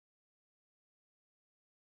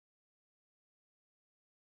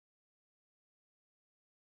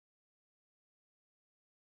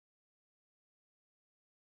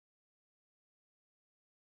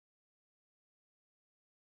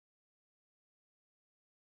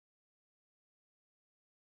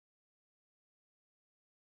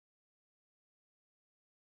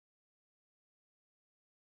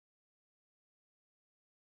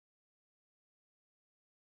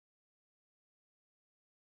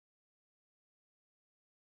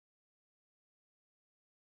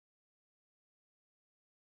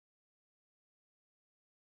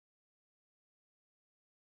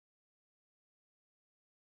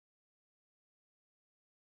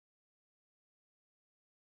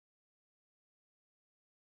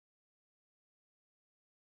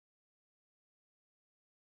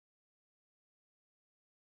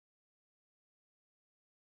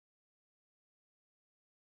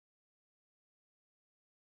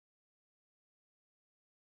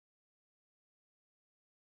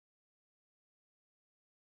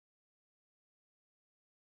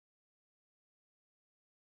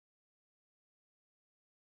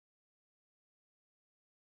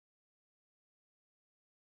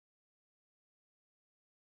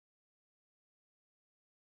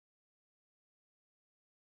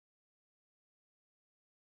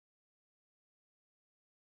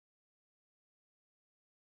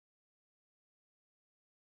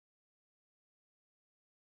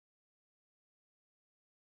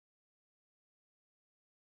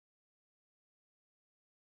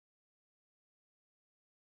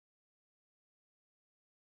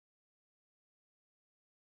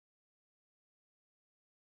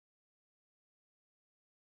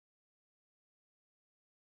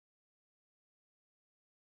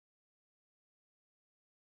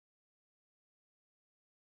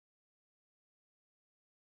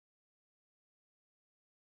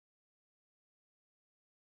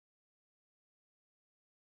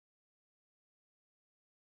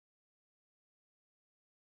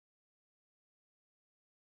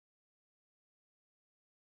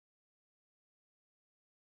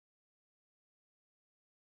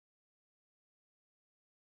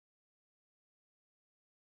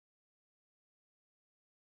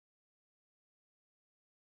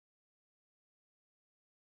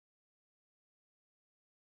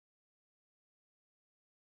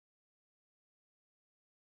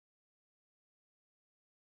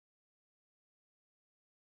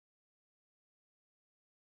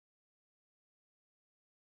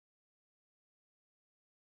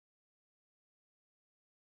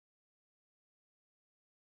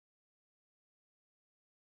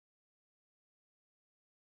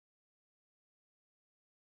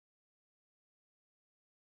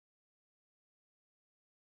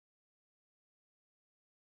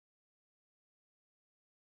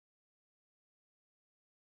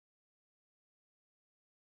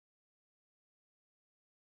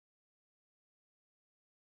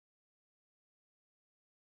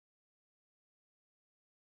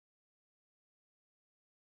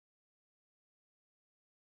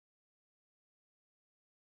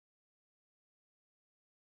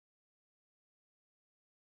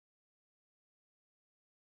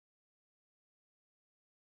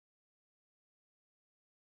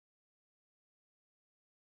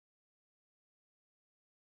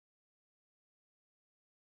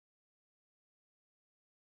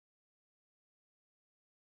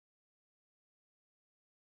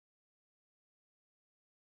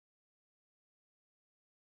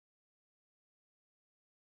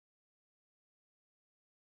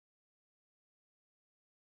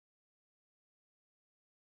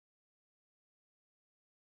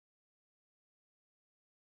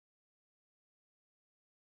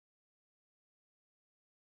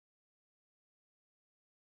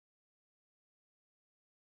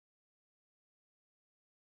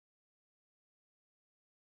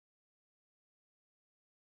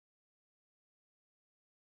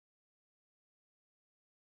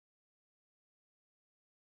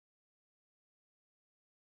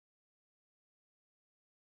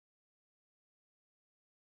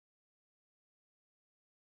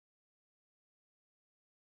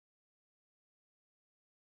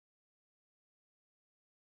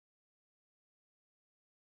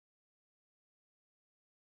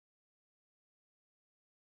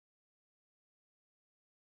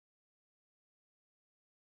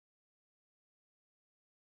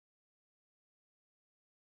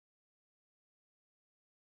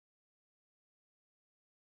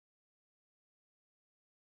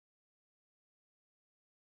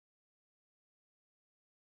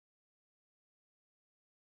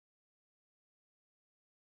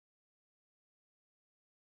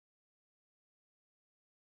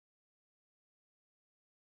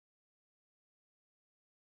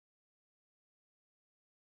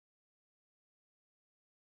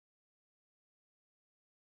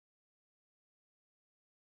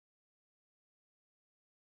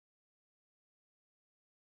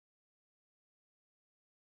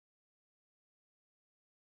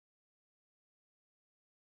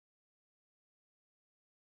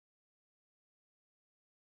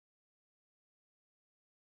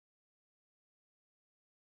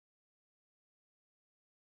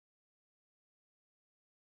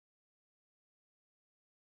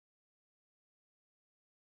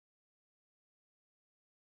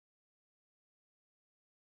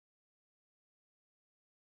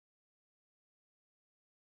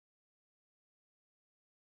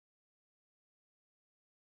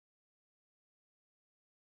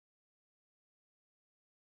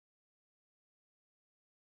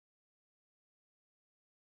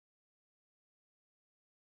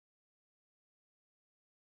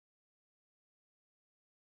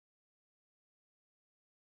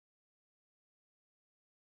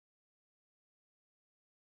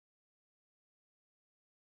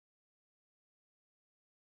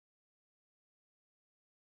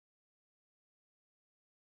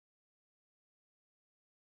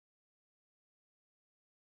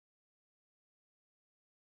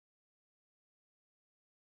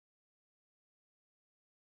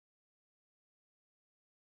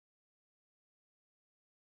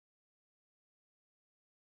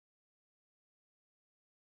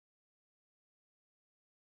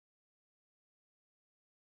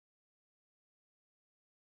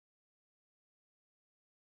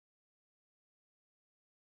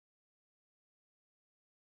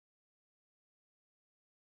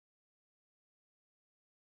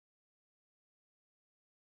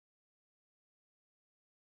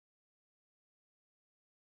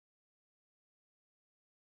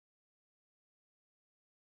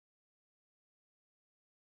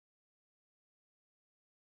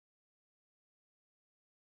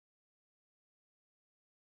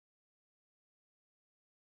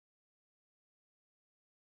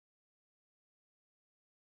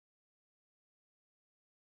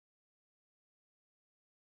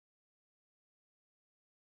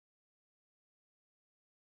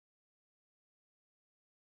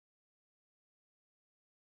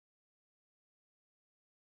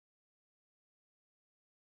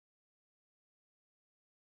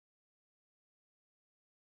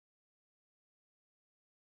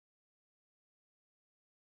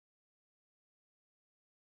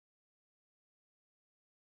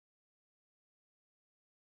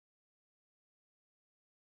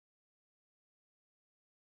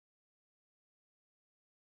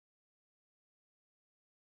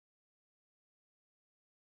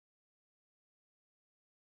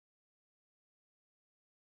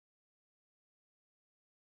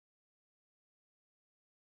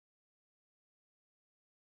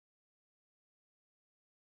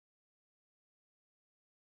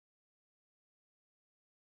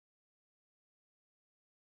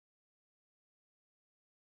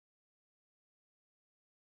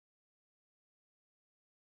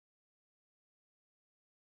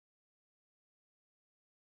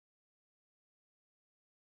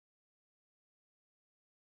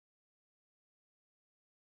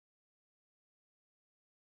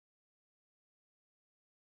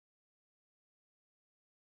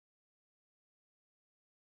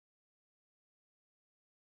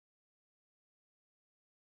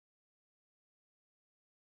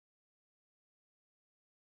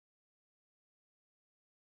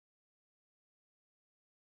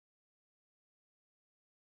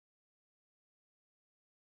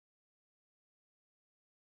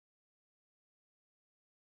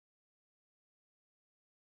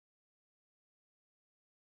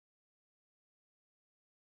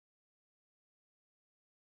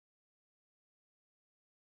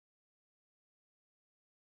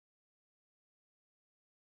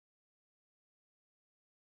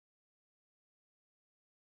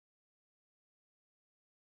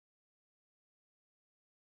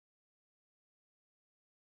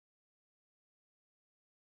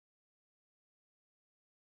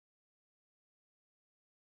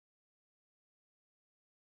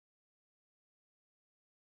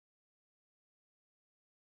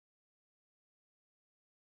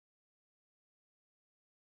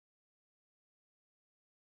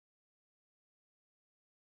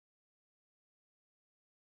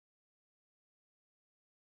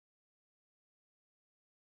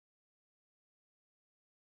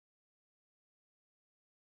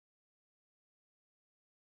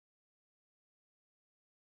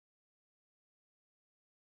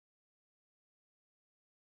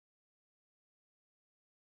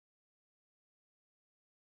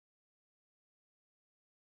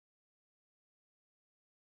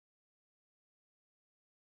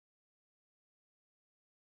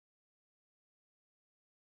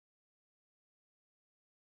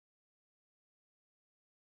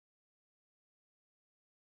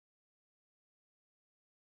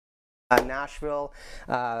Nashville,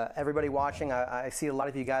 everybody watching, I see a lot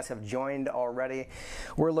of you guys have joined already.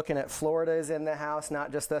 We're looking at Florida is in the house,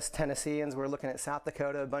 not just us Tennesseans. We're looking at South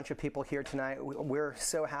Dakota, a bunch of people here tonight. We're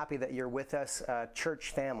so happy that you're with us,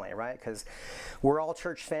 church family, right? Because we're all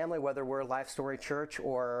church family, whether we're LifeStory Church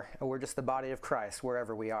or we're just the body of Christ,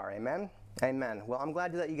 wherever we are. Amen? Amen. Well, I'm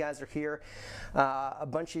glad that you guys are here. A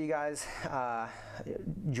bunch of you guys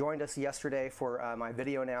joined us yesterday for my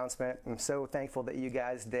video announcement. I'm so thankful that you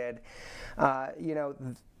guys did.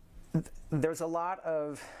 There's a lot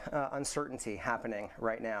of uncertainty happening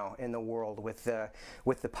right now in the world with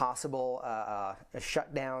the possible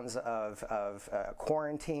shutdowns of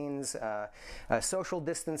quarantines, social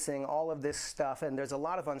distancing, all of this stuff, and there's a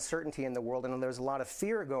lot of uncertainty in the world, and there's a lot of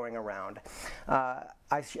fear going around.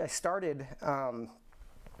 I started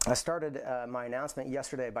my announcement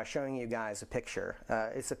yesterday by showing you guys a picture.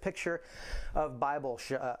 It's a picture of Bible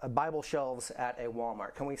shelves at a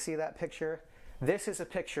Walmart. Can we see that picture? This is a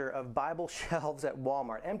picture of Bible shelves at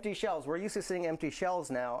Walmart. Empty shelves. We're used to seeing empty shelves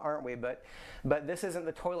now, aren't we? But this isn't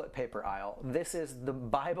the toilet paper aisle. This is the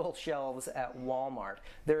Bible shelves at Walmart.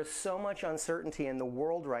 There's so much uncertainty in the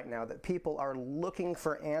world right now that people are looking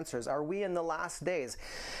for answers. Are we in the last days?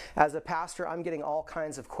 As a pastor, I'm getting all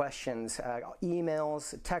kinds of questions,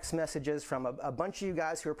 emails, text messages from a bunch of you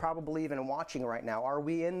guys who are probably even watching right now. Are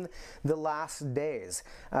we in the last days?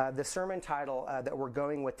 The sermon title that we're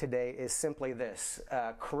going with today is simply this.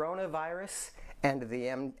 Coronavirus and the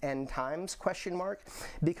end times, ?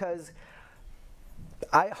 Because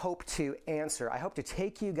I hope to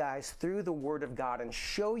take you guys through the Word of God and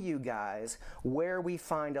show you guys where we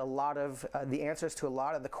find a lot of the answers to a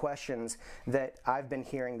lot of the questions that I've been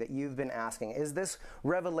hearing, that you've been asking. Is this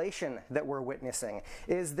revelation that we're witnessing?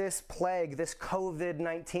 Is this plague, this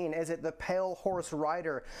COVID-19, is it the pale horse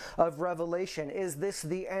rider of Revelation? Is this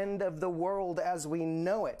the end of the world as we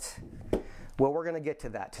know it? Well, we're going to get to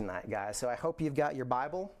that tonight, guys. So I hope you've got your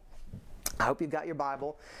Bible.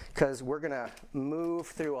 Because we're going to move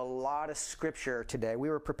through a lot of scripture today. We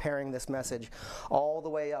were preparing this message all the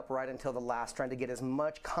way up right until the last, trying to get as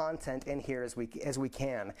much content in here as we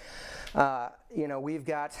can.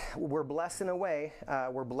 We're blessed in a way.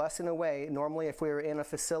 Normally, if we were in a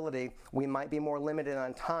facility, we might be more limited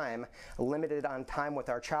on time with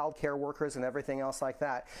our child care workers and everything else like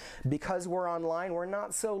that. Because we're online, we're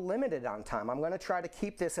not so limited on time. I'm going to try to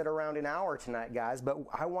keep this at around an hour tonight, guys, but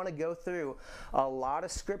I want to go through a lot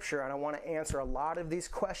of scripture, and I want to answer a lot of these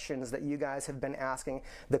questions that you guys have been asking,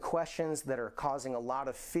 the questions that are causing a lot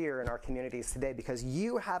of fear in our communities today, because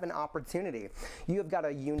you have an opportunity. You have got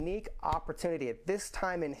a unique opportunity at this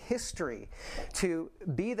time in history to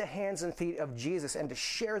be the hands and feet of Jesus and to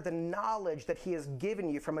share the knowledge that he has given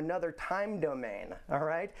you from another time domain, all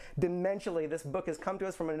right? Dimensionally, this book has come to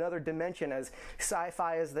us from another dimension, as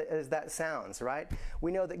sci-fi as that sounds, right?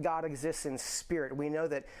 We know that God exists in spirit. We know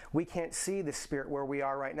that we can't see the Spirit where we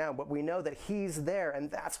are right now, but we know that he's there,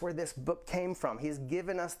 and that's where this book came from. He's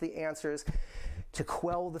given us the answers to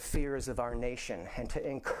quell the fears of our nation and to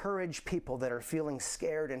encourage people that are feeling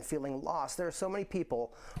scared and feeling lost. There are so many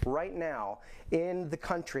people right now in the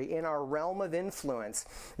country, in our realm of influence,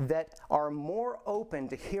 that are more open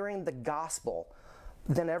to hearing the gospel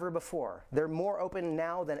than ever before. They're more open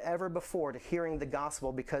now than ever before to hearing the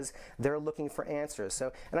gospel because they're looking for answers.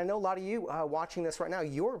 So, and I know a lot of you watching this right now,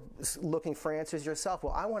 you're looking for answers yourself.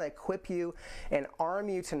 Well, I want to equip you and arm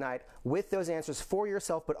you tonight with those answers for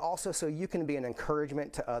yourself, but also so you can be an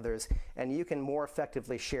encouragement to others and you can more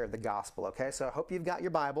effectively share the gospel, okay? So I hope you've got your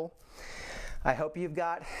Bible. I hope you've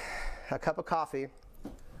got a cup of coffee.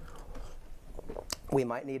 We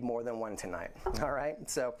might need more than one tonight, all right?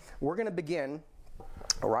 So we're going to begin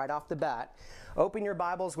right off the bat. Open your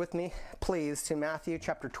Bibles with me, please, to Matthew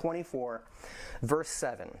chapter 24, verse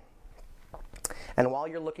 7. And while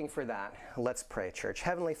you're looking for that, let's pray, church.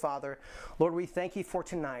 Heavenly Father, Lord, we thank you for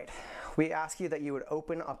tonight. We ask you that you would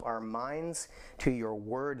open up our minds to your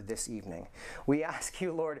word this evening. We ask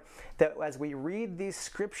you, Lord, that as we read these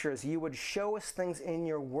scriptures, you would show us things in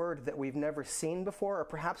your word that we've never seen before, or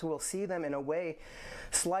perhaps we'll see them in a way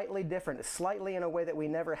slightly different, slightly in a way that we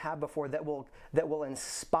never have before, that will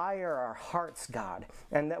inspire our hearts, God,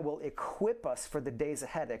 and that will equip us for the days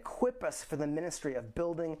ahead, equip us for the ministry of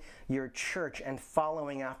building your church and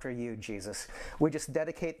following after you, Jesus. We just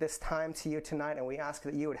dedicate this time to you tonight, and we ask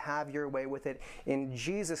that you would have your way with it in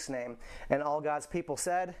Jesus' name. And all God's people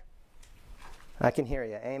said, I can hear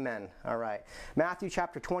you. Amen. All right. Matthew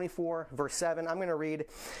chapter 24, verse 7. I'm going to read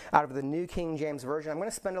out of the New King James Version. I'm going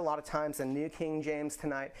to spend a lot of time in New King James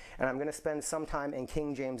tonight, and I'm going to spend some time in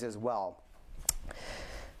King James as well.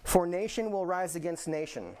 For nation will rise against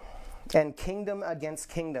nation, and kingdom against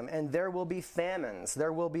kingdom, and there will be famines,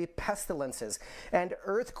 there will be pestilences, and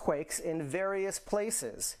earthquakes in various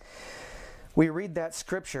places. We read that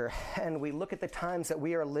scripture and we look at the times that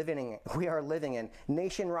we are living in.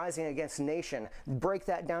 Nation rising against nation. Break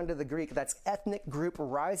that down to the Greek. That's ethnic group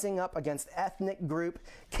rising up against ethnic group,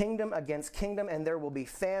 kingdom against kingdom, and there will be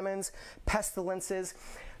famines, pestilences.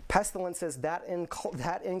 Pestilences, that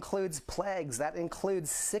includes plagues, that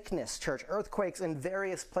includes sickness, church. Earthquakes in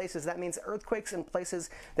various places. That means earthquakes in places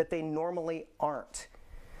that they normally aren't.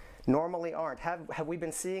 Have we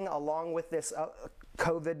been seeing, along with this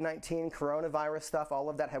COVID-19 coronavirus stuff, all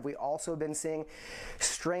of that, have we also been seeing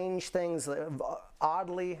strange things,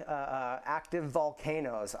 oddly active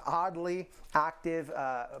volcanoes, oddly active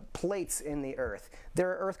plates in the earth? There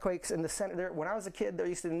are earthquakes in the center. When I was a kid, there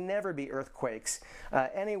used to never be earthquakes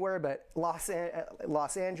anywhere but Los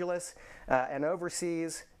Angeles and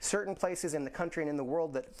overseas, certain places in the country and in the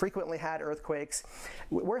world that frequently had earthquakes.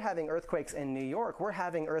 We're having earthquakes in New York. We're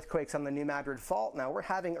having earthquakes on the New Madrid Fault now. We're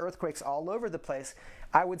having earthquakes all over the place,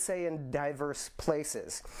 I would say in diverse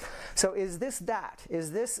places. So is this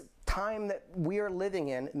time that we are living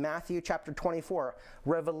in, Matthew chapter 24?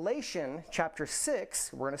 Revelation chapter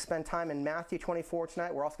 6, we're going to spend time in Matthew 24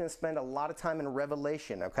 tonight. We're also going to spend a lot of time in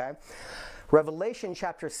Revelation, okay? Revelation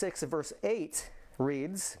chapter 6 verse 8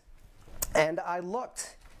 reads, "And I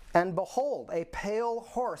looked, and behold, a pale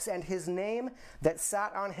horse, and his name that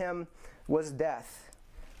sat on him was Death."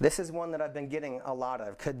 This is one that I've been getting a lot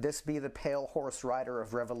of. Could this be the pale horse rider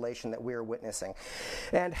of Revelation that we are witnessing?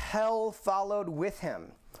 "And hell followed with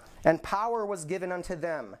him, and power was given unto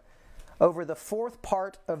them over the fourth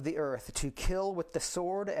part of the earth, to kill with the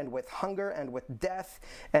sword, and with hunger, and with death,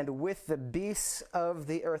 and with the beasts of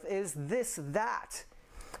the earth." Is this that?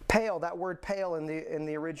 Pale, that word pale in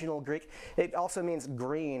the original Greek, it also means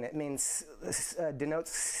green. It means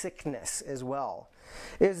denotes sickness as well.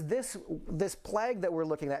 Is this plague that we're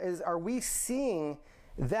looking at, are we seeing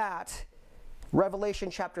that Revelation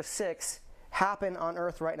chapter 6 happen on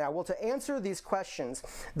earth right now? Well, to answer these questions,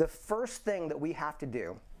 the first thing that we have to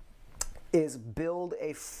do is build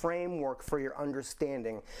a framework for your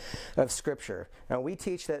understanding of Scripture. Now, we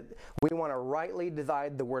teach that we want to rightly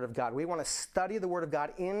divide the Word of God. We want to study the Word of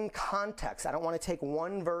God in context. I don't want to take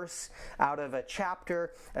one verse out of a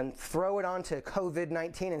chapter and throw it onto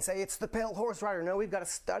COVID-19 and say, it's the pale horse rider. No, we've got to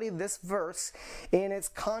study this verse in its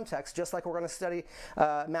context, just like we're going to study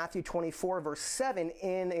Matthew 24, verse 7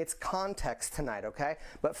 in its context tonight, okay?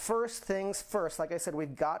 But first things first, like I said,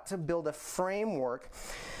 we've got to build a framework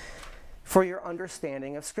for your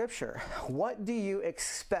understanding of Scripture. What do you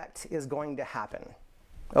expect is going to happen?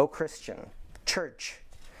 Oh, Christian, church,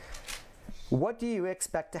 what do you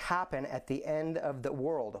expect to happen at the end of the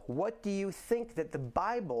world? What do you think that the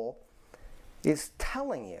Bible is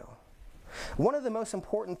telling you? One of the most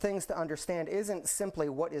important things to understand isn't simply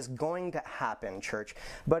what is going to happen, church,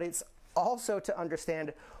 but it's also to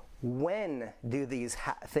understand, when do these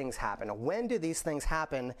things happen? When do these things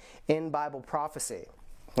happen in Bible prophecy?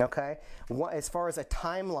 Okay, as far as a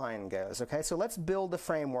timeline goes, okay, so let's build the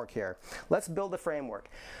framework here. Let's build the framework.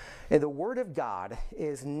 The Word of God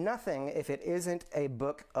is nothing if it isn't a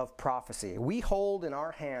book of prophecy. We hold in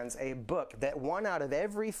our hands a book that 1 out of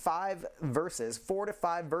every 5 verses, 4 to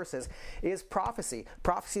 5 verses, is prophecy.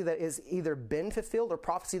 Prophecy that is either been fulfilled or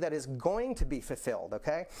prophecy that is going to be fulfilled,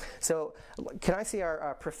 okay? So can I see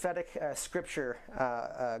our prophetic scripture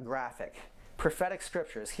graphic? Prophetic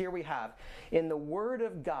scriptures. Here we have, in the Word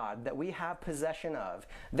of God that we have possession of,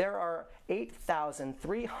 there are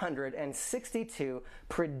 8,362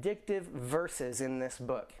 predictive verses in this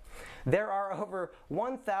book. There are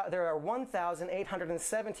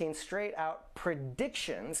 1,817 straight out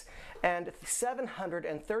predictions and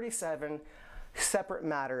 737 separate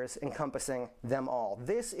matters encompassing them all.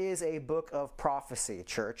 This is a book of prophecy,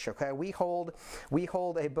 church, okay? We hold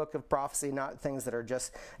a book of prophecy, not things that are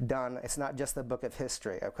just done. It's not just the book of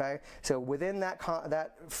history, okay? So within that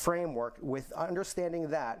framework, with understanding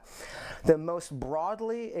that, the most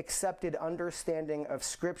broadly accepted understanding of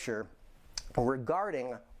Scripture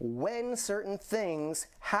regarding when certain things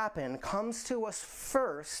happen comes to us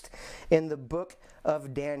first in the book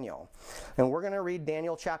of Daniel. And we're going to read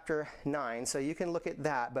Daniel chapter 9, so you can look at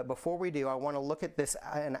that. But before we do, I want to look at this,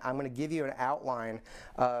 and I'm going to give you an outline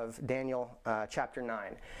of Daniel chapter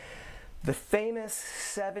 9. The famous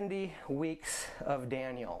 70 weeks of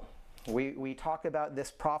Daniel. We talk about this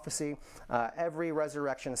prophecy every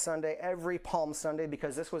Resurrection Sunday, every Palm Sunday,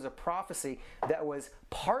 because this was a prophecy that was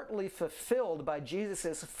partly fulfilled by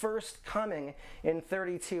Jesus' first coming in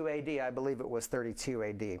 32 AD. I believe it was 32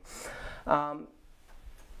 AD.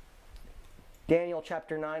 Daniel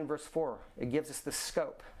chapter 9, verse 4, it gives us the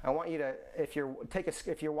scope. I want you to, if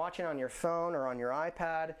you're watching on your phone or on your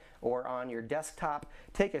iPad or on your desktop,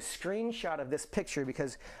 take a screenshot of this picture,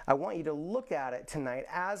 because I want you to look at it tonight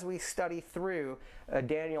as we study through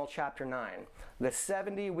Daniel chapter 9. The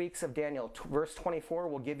 70 weeks of Daniel, verse 24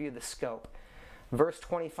 will give you the scope. Verse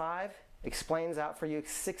 25 explains out for you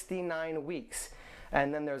 69 weeks.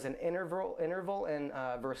 And then there's an interval in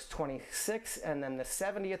verse 26, and then the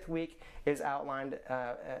 70th week is outlined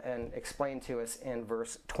and explained to us in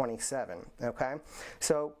verse 27, okay?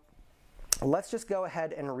 So let's just go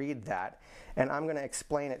ahead and read that, and I'm going to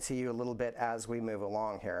explain it to you a little bit as we move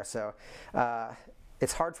along here. So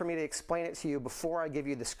it's hard for me to explain it to you before I give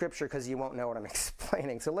you the scripture, because you won't know what I'm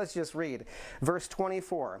explaining. So let's just read. Verse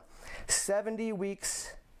 24, 70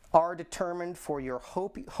 weeks are determined for your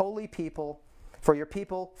holy people, for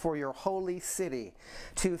your holy city,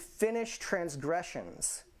 to finish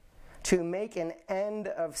transgressions, to make an end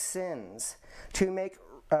of sins, to make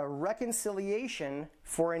a reconciliation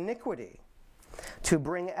for iniquity, to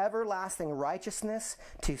bring everlasting righteousness,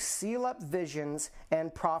 to seal up visions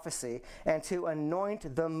and prophecy, and to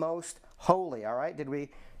anoint the most holy. All right, did we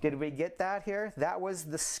get that here? That was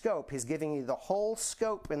the scope. He's giving you the whole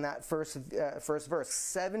scope in that first verse.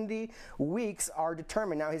 70 weeks are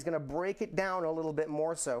determined. Now he's going to break it down a little bit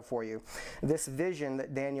more so for you. This vision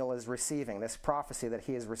that Daniel is receiving, this prophecy that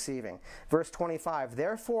he is receiving. Verse 25,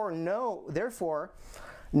 know therefore,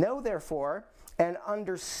 and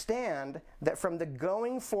understand that from the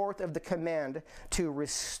going forth of the command to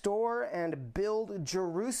restore and build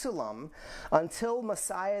Jerusalem until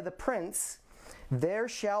Messiah the Prince, there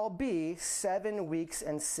shall be 7 weeks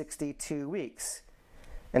and 62 weeks.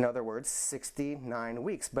 In other words, 69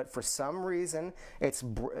 weeks. But for some reason, it's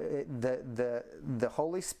the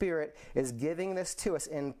Holy Spirit is giving this to us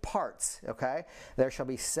in parts, okay? There shall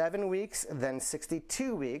be 7 weeks, then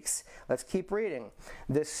 62 weeks. Let's keep reading.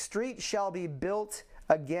 The street shall be built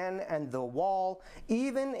again, and the wall,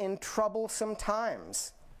 even in troublesome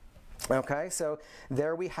times. Okay, so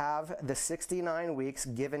there we have the 69 weeks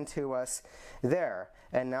given to us there.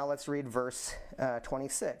 And now let's read verse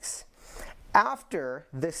 26. After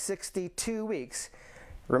the 62 weeks,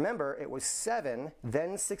 remember, it was 7,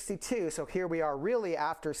 then 62, so here we are really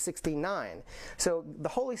after 69. So the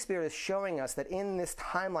Holy Spirit is showing us that in this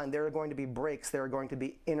timeline there are going to be breaks, there are going to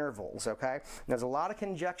be intervals, okay? And there's a lot of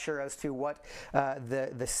conjecture as to what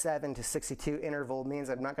the 7 to 62 interval means.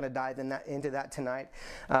 I'm not going to dive into that tonight,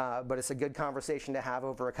 but it's a good conversation to have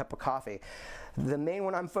over a cup of coffee. The main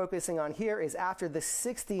one I'm focusing on here is after the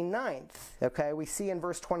 69th, okay? We see in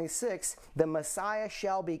verse 26, the Messiah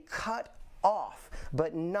shall be cut off,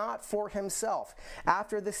 but not for himself.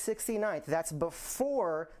 After the 69th, that's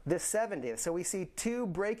before the 70th. So we see 2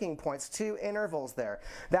 breaking points, 2 intervals there.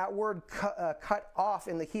 That word cut off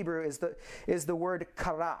in the Hebrew is the word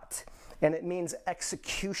karat, and it means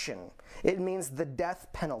execution. It means the death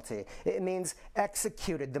penalty. It means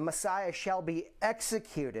executed. The Messiah shall be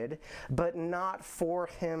executed, but not for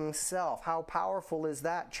himself. How powerful is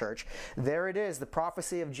that, church? There it is, the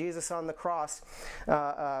prophecy of Jesus on the cross,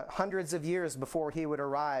 hundreds of years before he would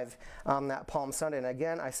arrive on that Palm Sunday. And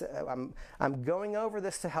again, I'm going over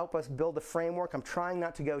this to help us build a framework. I'm trying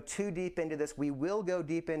not to go too deep into this. We will go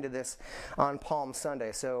deep into this on Palm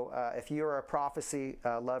Sunday. So if you're a prophecy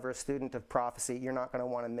lover, student of prophecy, you're not going to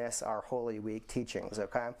want to miss our Holy Week teachings,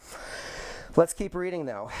 okay? Let's keep reading,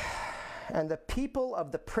 though. And the people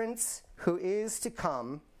of the prince who is to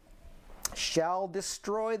come shall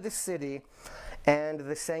destroy the city and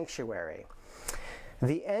the sanctuary.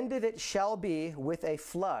 The end of it shall be with a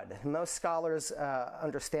flood. Most scholars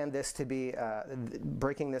understand this to be,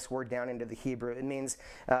 breaking this word down into the Hebrew, it means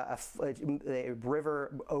a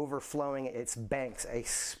river overflowing its banks, a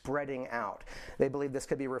spreading out. They believe this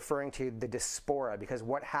could be referring to the diaspora, because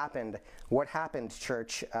what happened,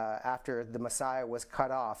 church, after the Messiah was cut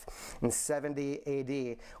off in 70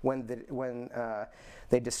 AD when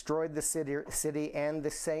they destroyed the city and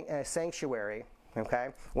the sanctuary, okay?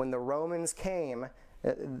 When the Romans came,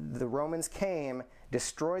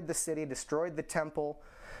 destroyed the city, destroyed the temple.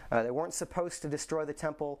 They weren't supposed to destroy the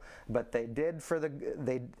temple, but they did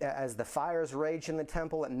as the fires raged in the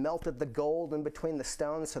temple, it melted the gold in between the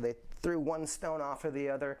stones, so they threw one stone off of the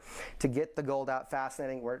other to get the gold out.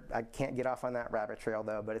 Fascinating. I can't get off on that rabbit trail,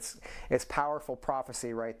 though, but it's powerful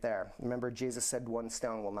prophecy right there. Remember, Jesus said one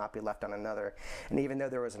stone will not be left on another. And even though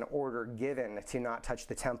there was an order given to not touch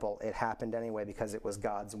the temple, it happened anyway because it was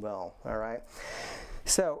God's will. All right?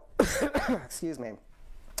 So, excuse me.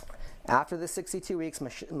 After the 62 weeks,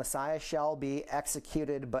 Messiah shall be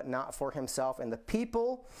executed, but not for himself. And the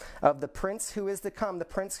people of the prince who is to come, the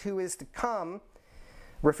prince who is to come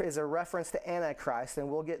is a reference to Antichrist, and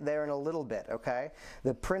we'll get there in a little bit, okay?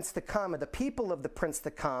 The prince to come, the people of the prince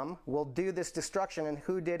to come will do this destruction. And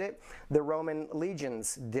who did it? The Roman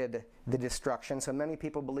legions did the destruction. So many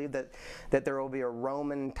people believe that there will be a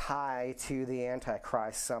Roman tie to the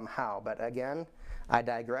Antichrist somehow. But again, I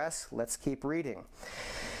digress. Let's keep reading.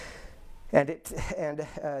 And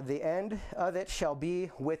the end of it shall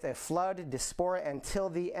be with a flood, diaspora, until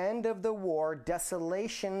the end of the war,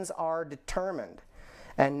 desolations are determined.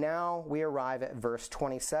 And now we arrive at verse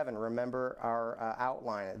 27. Remember our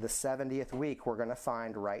outline. The 70th week we're going to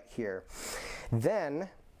find right here. Then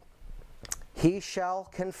he shall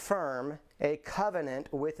confirm a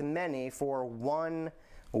covenant with many for 1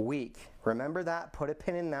 week. Remember that? Put a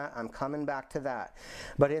pin in that. I'm coming back to that.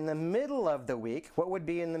 But in the middle of the week, what would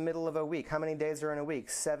be in the middle of a week? How many days are in a week?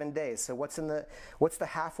 7 days. So what's the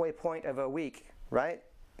halfway point of a week, right?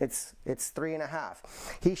 It's 3.5.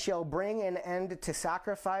 He shall bring an end to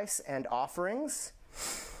sacrifice and offerings,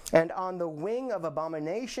 and on the wing of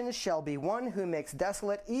abominations shall be one who makes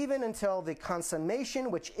desolate, even until the consummation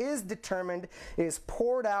which is determined is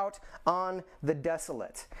poured out on the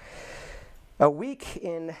desolate. A week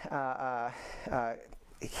in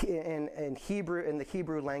Hebrew, in the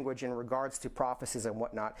Hebrew language, in regards to prophecies and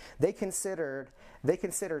whatnot, they considered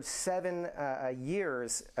 7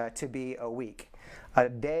 years to be a week. A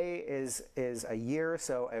day is a year,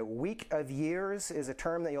 so a week of years is a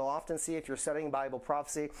term that you'll often see if you're studying Bible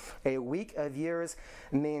prophecy. A week of years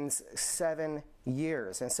means 7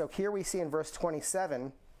 years. And so here we see in verse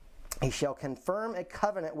 27, he shall confirm a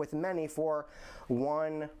covenant with many for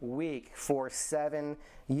 1 week, for 7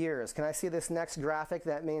 years. Can I see this next graphic?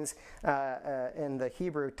 That means in the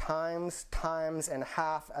Hebrew, times, and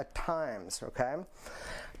half a times, okay?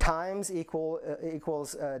 Times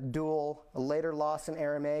equals dual, later lost in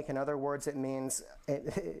Aramaic. In other words, it means,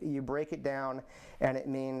 you break it down, and it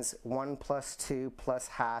means 1 + 2 +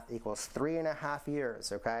 half equals 3.5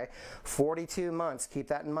 years, okay? 42 months, keep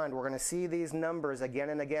that in mind. We're going to see these numbers again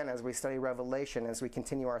and again as we study Revelation, as we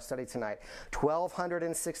continue our study tonight.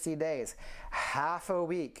 1,260 days, half a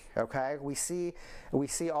week, okay? We see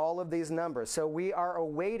all of these numbers. So we are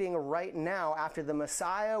awaiting right now, after the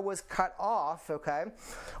Messiah was cut off, okay?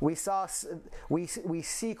 We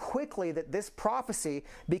see quickly that this prophecy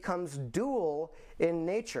becomes dual in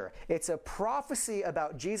nature. It's a prophecy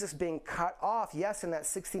about Jesus being cut off, yes, in that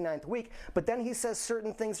 69th week, but then he says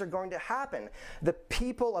certain things are going to happen. The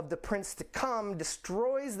people of the prince to come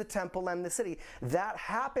destroys the temple and the city. That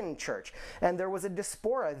happened, church. And there was a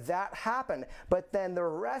diaspora. That happened. But then the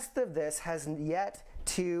rest of this has yet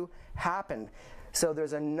to happen. So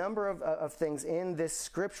there's a number of things in this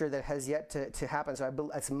scripture that has yet to happen.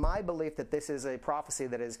 So it's my belief that this is a prophecy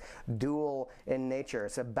that is dual in nature.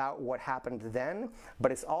 It's about what happened then,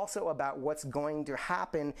 but it's also about what's going to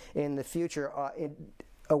happen in the future,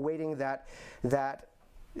 awaiting that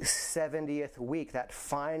 70th week, that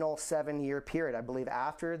final 7-year period, I believe,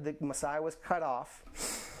 after the Messiah was cut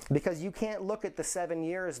off. Because you can't look at the 7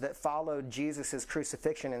 years that followed Jesus'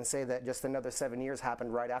 crucifixion and say that just another 7 years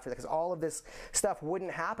happened right after that, because all of this stuff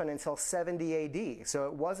wouldn't happen until 70 AD. So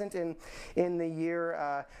it wasn't in the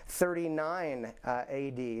year 39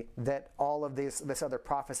 AD that all of this other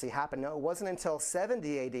prophecy happened. No, it wasn't until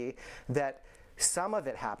 70 AD that some of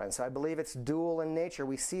it happened. So I believe it's dual in nature.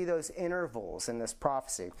 We see those intervals in this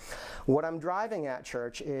prophecy. What I'm driving at,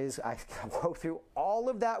 church, is I go through all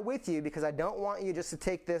of that with you because I don't want you just to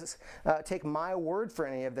take my word for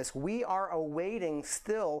any of this. We are awaiting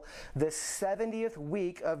still the 70th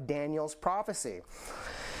week of Daniel's prophecy.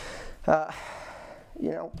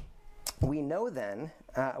 We know then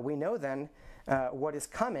what is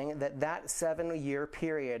coming, that 7-year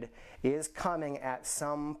period is coming at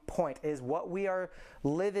some point. Is what we are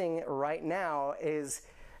living right now,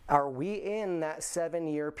 are we in that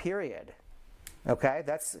 7-year period? Okay,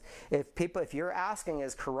 that's, if you're asking,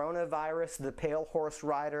 is coronavirus the pale horse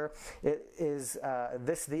rider? Is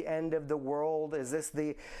this the end of the world? Is this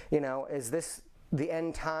the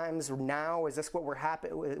end times now? Is this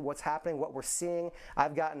what's happening, what we're seeing?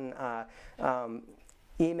 I've gotten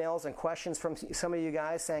emails and questions from some of you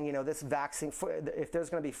guys saying, this vaccine, if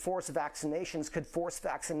there's going to be forced vaccinations, could forced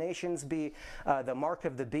vaccinations be the mark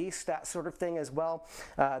of the beast, that sort of thing as well.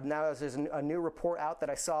 Now there's a new report out that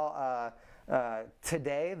I saw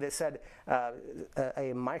today that said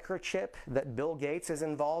a microchip that Bill Gates is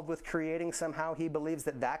involved with creating somehow. He believes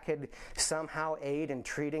that could somehow aid in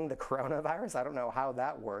treating the coronavirus. I don't know how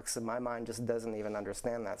that works, and my mind just doesn't even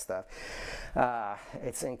understand that stuff.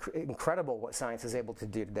 It's incredible what science is able to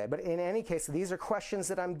do today. But in any case, these are questions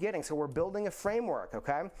that I'm getting. So we're building a framework,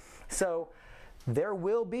 okay? So there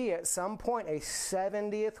will be at some point a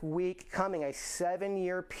 70th week coming, a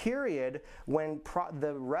 7-year period when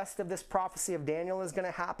the rest of this prophecy of Daniel is going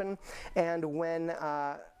to happen, and when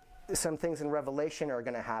some things in Revelation are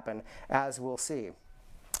going to happen, as we'll see.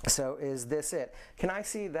 So is this it? Can I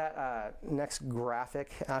see that next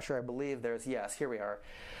graphic? Asher, I believe there's, yes, here we are.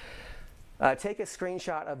 Take a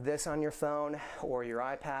screenshot of this on your phone or your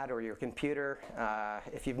iPad or your computer.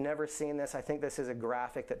 If you've never seen this, I think this is a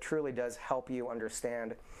graphic that truly does help you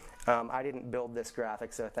understand. I didn't build this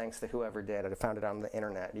graphic, so thanks to whoever did. I found it on the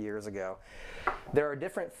internet years ago. There are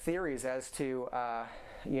different theories as to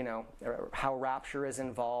how rapture is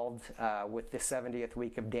involved with the 70th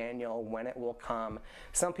week of Daniel, when it will come.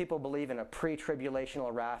 Some people believe in a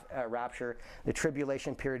pre-tribulational rapture, the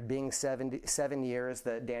tribulation period being 7 years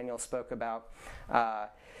that Daniel spoke about.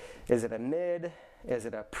 Is it a mid? Is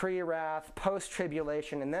it a pre-wrath,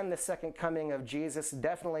 post-tribulation, and then the second coming of Jesus?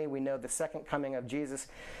 Definitely, we know the second coming of Jesus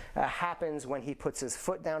happens when he puts his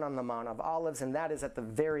foot down on the Mount of Olives, and that is at the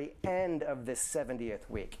very end of this 70th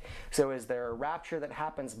week. So is there a rapture that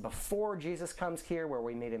happens before Jesus comes here, where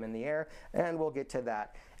we meet him in the air? And we'll get to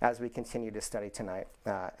that as we continue to study tonight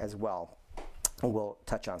as well. We'll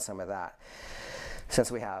touch on some of that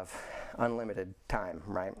since we have unlimited time,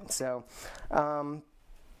 right? So,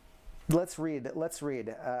 Let's read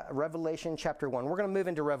Revelation chapter 1. We're going to move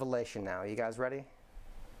into Revelation now. You guys ready?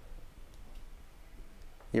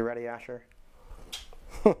 You ready, Asher?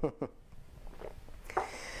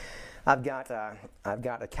 I've got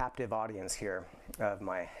a captive audience here of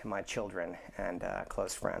my children and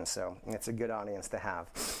close friends, so it's a good audience to have.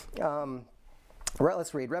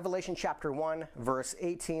 Let's read Revelation chapter 1, verse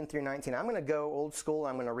 18 through 19. I'm going to go old school.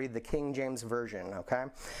 I'm going to read the King James Version, okay?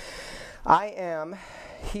 I am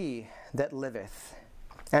he that liveth,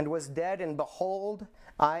 and was dead, and behold,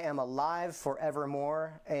 I am alive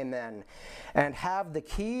forevermore. Amen. And have the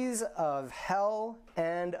keys of hell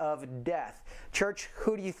and of death. Church,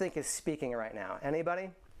 who do you think is speaking right now? Anybody?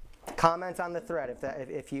 Comment on the thread if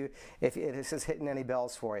this is hitting any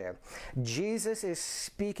bells for you. Jesus is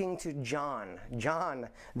speaking to John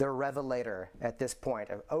the Revelator at this point,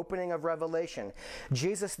 of opening of Revelation.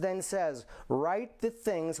 Jesus then says, write the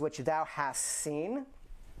things which thou hast seen,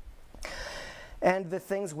 and the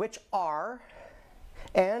things which are,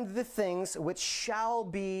 and the things which shall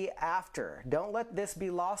be after. Don't let this be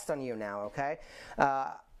lost on you now, okay?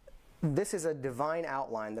 This is a divine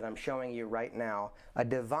outline that I'm showing you right now, a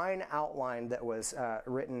divine outline that was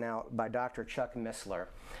written out by Dr. Chuck Missler.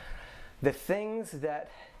 The things that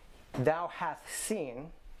thou hast seen,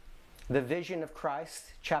 the vision of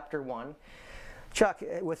Christ, chapter 1. Chuck,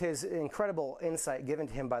 with his incredible insight given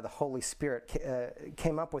to him by the Holy Spirit,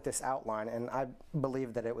 came up with this outline, and I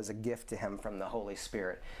believe that it was a gift to him from the Holy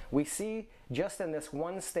Spirit. We see just in this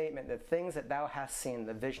one statement, the things that thou hast seen,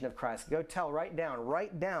 the vision of Christ. Go tell, write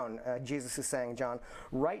down, Jesus is saying, John,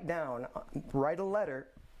 write a letter,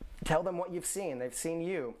 tell them what you've seen. They've seen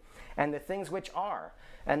you. And the things which are.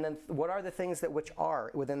 And then what are the things that which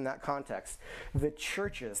are within that context? The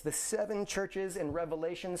churches, the 7 churches in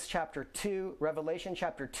Revelation chapter 2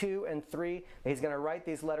 and 3. He's going to write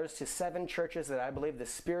these letters to 7 churches that I believe the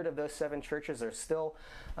spirit of those 7 churches are still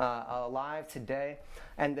alive today.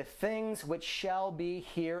 And the things which shall be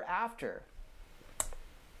hereafter.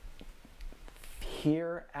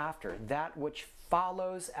 Hereafter, that which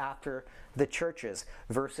follows after the churches,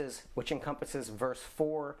 which encompasses verse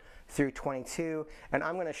 4 through 22, and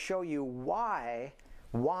I'm going to show you why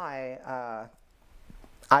I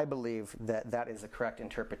believe that is the correct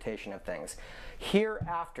interpretation of things.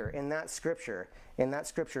 Hereafter, in that scripture,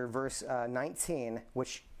 verse 19,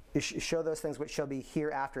 which show those things which shall be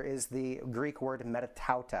hereafter, is the Greek word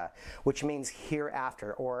metatauta, which means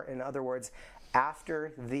hereafter, or in other words,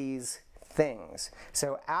 after these things.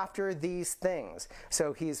 So after these things.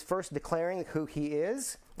 So he's first declaring who he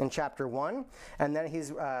is in chapter 1, and then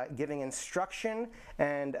he's giving instruction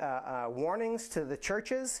and warnings to the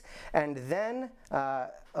churches, and then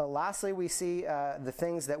lastly we see the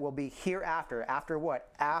things that will be hereafter. After what?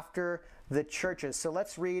 After the churches. So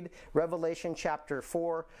let's read Revelation chapter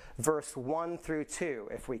 4, verse 1 through 2,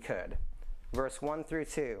 if we could. Verse 1 through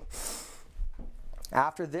 2.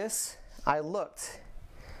 After this I looked,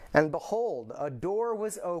 and behold, a door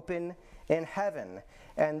was open in heaven,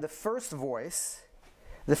 and the first voice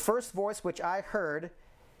the first voice which I heard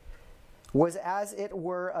was as it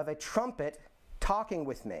were of a trumpet talking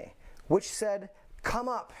with me, which said, Come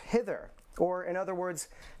up hither, or in other words,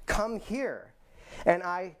 come here, and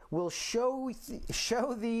I will show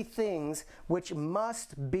thee things which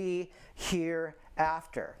must be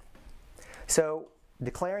hereafter. So,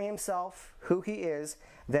 declaring himself, who he is,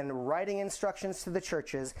 then writing instructions to the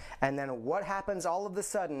churches, and then what happens all of a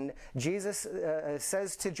sudden? Jesus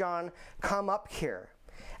says to John, come up here.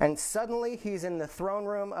 And suddenly he's in the throne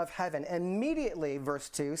room of heaven. Immediately, verse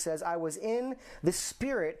 2 says, I was in the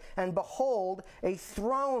Spirit, and behold, a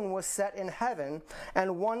throne was set in heaven,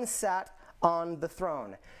 and one sat on the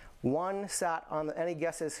throne. One sat on the, any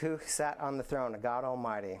guesses who sat on the throne? God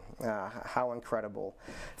Almighty. How incredible.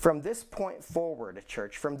 From this point forward,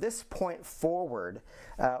 church, from this point forward,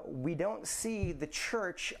 we don't see the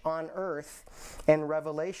church on earth in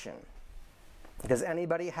Revelation. Does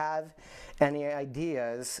anybody have any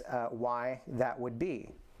ideas why that would be?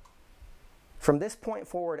 From this point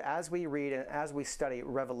forward, as we read and as we study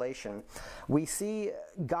Revelation, we see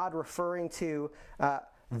God referring to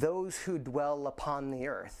those who dwell upon the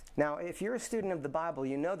earth. Now, if you're a student of the Bible,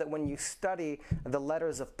 you know that when you study the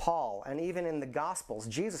letters of Paul, and even in the Gospels,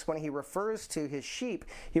 Jesus, when he refers to his sheep,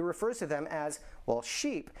 he refers to them as, well,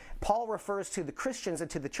 sheep. Paul refers to the Christians and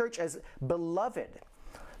to the church as beloved.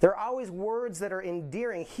 There are always words that are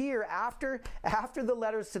endearing. Here, after the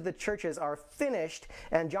letters to the churches are finished,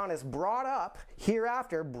 and John is brought up,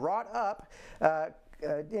 hereafter, brought up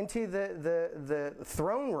into the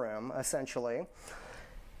throne room, essentially,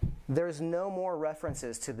 there's no more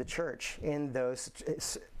references to the church in those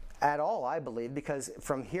at all, I believe, because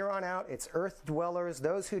from here on out, it's earth dwellers,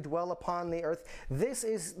 those who dwell upon the earth. This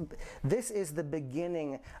is the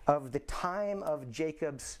beginning of the time of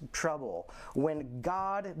Jacob's trouble, when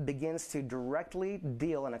God begins to directly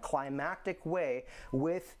deal in a climactic way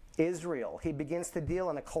with Israel. He begins to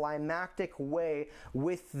deal in a climactic way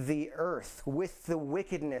with the earth, with the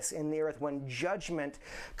wickedness in the earth, when judgment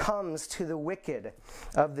comes to the wicked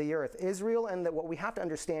of the earth. Israel, and what we have to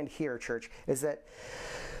understand here, church, is that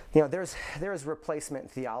there's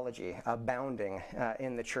replacement theology abounding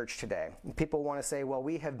in the church today. People want to say, well,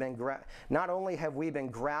 we have been not only have we been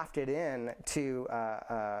grafted in to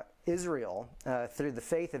Israel through the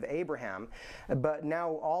faith of Abraham, but now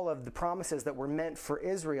all of the promises that were meant for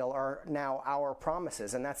Israel are now our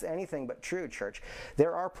promises. And that's anything but true, church.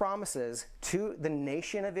 There are promises to the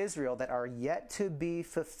nation of Israel that are yet to be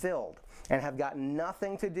fulfilled and have got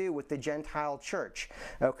nothing to do with the Gentile church.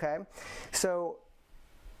 Okay? So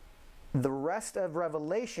the rest of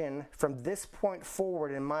Revelation from this point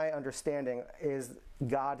forward, in my understanding, is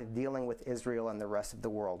God dealing with Israel and the rest of the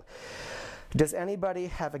world. Does anybody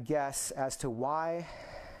have a guess as to why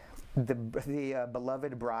the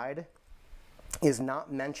beloved bride is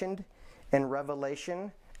not mentioned in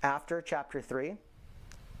Revelation after chapter 3?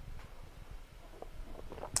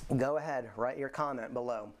 Go ahead, write your comment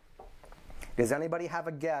below. Does anybody have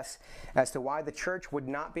a guess as to why the church would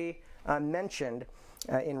not be mentioned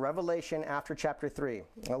in Revelation after chapter 3?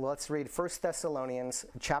 Well, let's read 1 Thessalonians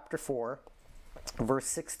chapter 4, verse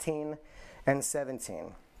 16 and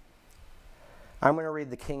 17. I'm going to read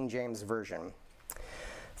the King James Version.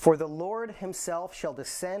 For the Lord himself shall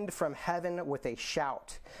descend from heaven with a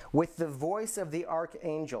shout, with the voice of the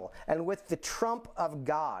archangel, and with the trump of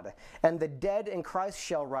God, and the dead in Christ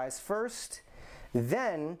shall rise first.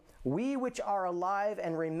 Then we which are alive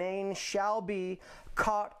and remain shall be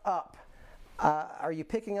caught up. Are you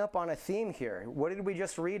picking up on a theme here? What did we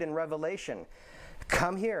just read in Revelation?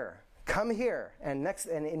 Come here. Come here. And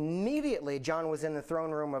immediately John was in the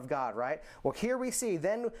throne room of God, right? Well, here we see,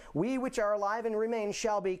 then we which are alive and remain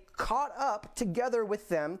shall be caught up together with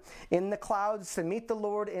them in the clouds to meet the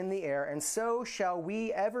Lord in the air, and so shall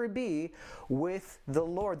we ever be with the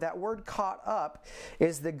Lord. That word caught up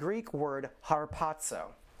is the Greek word harpazo.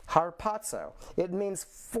 Harpazo. It means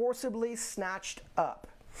forcibly snatched up.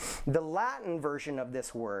 The Latin version of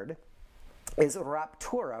this word is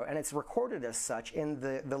rapturo, and it's recorded as such in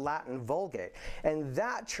the Latin Vulgate. And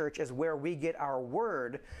that, church, is where we get our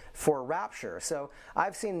word for rapture. So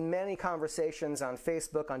I've seen many conversations on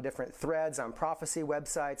Facebook, on different threads, on prophecy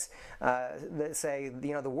websites that say,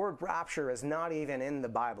 the word rapture is not even in the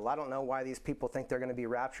Bible. I don't know why these people think they're going to be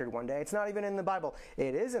raptured one day. It's not even in the Bible.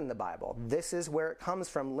 It is in the Bible. This is where it comes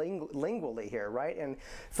from lingually here, right? In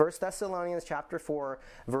 1 Thessalonians chapter 4,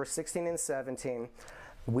 verse 16 and 17,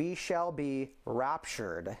 we shall be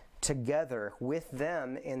raptured together with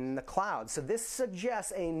them in the clouds. So this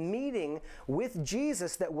suggests a meeting with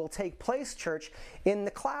Jesus that will take place, church, in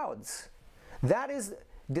the clouds. That is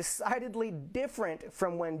decidedly different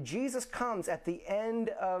from when Jesus comes at the end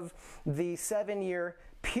of the 7-year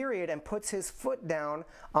period and puts his foot down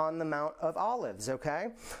on the Mount of Olives, okay?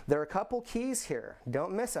 There are a couple keys here.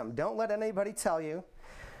 Don't miss them. Don't let anybody tell you,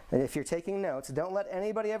 and if you're taking notes, don't let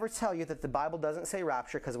anybody ever tell you that the Bible doesn't say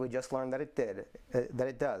rapture, because we just learned that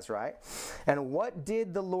it does, right? And what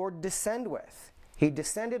did the Lord descend with? He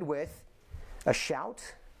descended with a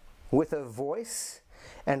shout, with a voice,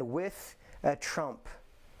 and with a trump.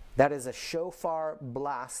 That is a shofar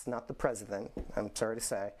blast, not the president, I'm sorry to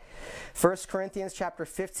say. 1 Corinthians chapter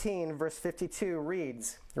 15, verse 52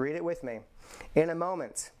 reads, read it with me, in a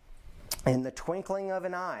moment, in the twinkling of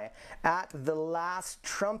an eye, at the last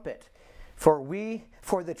trumpet, for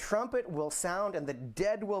the trumpet will sound, and the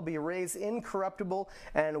dead will be raised incorruptible,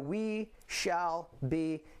 and we shall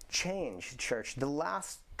be changed, church. The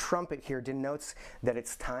last trumpet here denotes that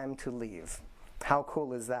it's time to leave. How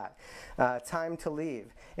cool is that? Time to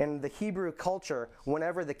leave. In the Hebrew culture,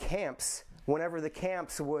 whenever the camps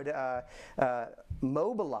would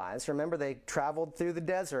mobilize, remember they traveled through the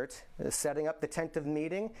desert, setting up the tent of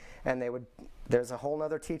meeting, and there's a whole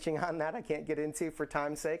other teaching on that I can't get into for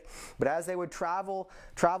time's sake, but as they would travel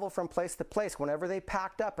from place to place, whenever they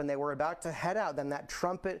packed up and they were about to head out, then that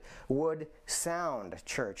trumpet would sound,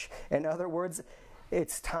 church. In other words,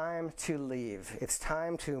 it's time to leave. It's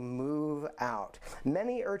time to move out.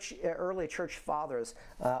 Many early church fathers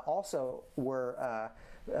also were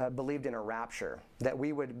believed in a rapture, that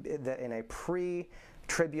in a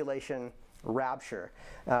pre-tribulation rapture,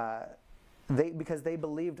 because they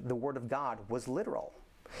believed the Word of God was literal.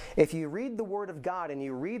 If you read the Word of God and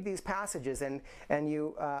you read these passages and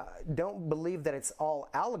you don't believe that it's all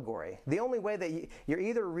allegory, the only way that you're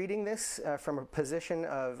either reading this from a position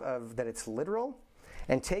of that it's literal,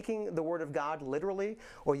 and taking the Word of God literally,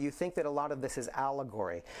 or you think that a lot of this is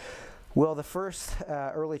allegory. Well, the first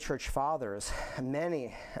early church fathers,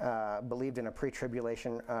 many believed in a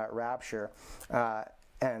pre-tribulation rapture,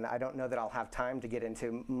 and I don't know that I'll have time to get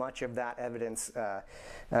into much of that evidence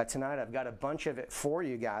tonight. I've got a bunch of it for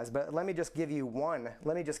you guys, but let me just give you one.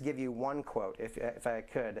 Let me just give you one quote, if I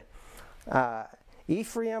could.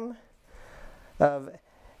 Ephraim of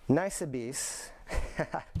Nisibis.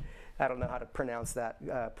 I don't know how to pronounce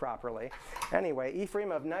that properly. Anyway,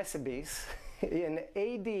 Ephraim of Nisibis, in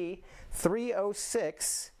AD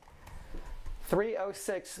 306,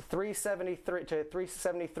 373 to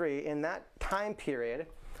 373, in that time period,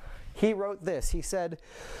 he wrote this. He said,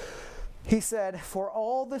 "For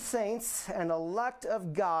all the saints and elect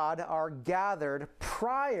of God are gathered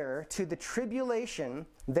prior to the tribulation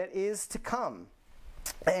that is to come,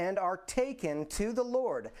 and are taken to the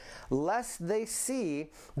Lord, lest they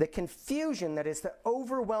see the confusion that is to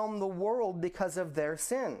overwhelm the world because of their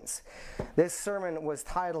sins." This sermon was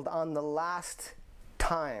titled "On the Last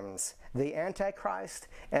Times, the Antichrist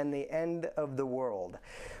and the End of the World."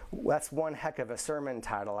 That's one heck of a sermon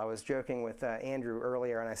title. I was joking with Andrew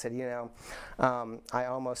earlier, and I said, I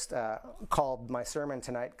almost called my sermon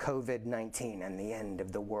tonight COVID-19 and the End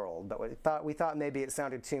of the World. But we thought maybe it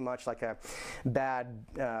sounded too much like a bad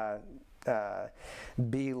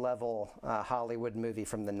B-level Hollywood movie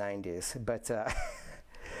from the 90s. But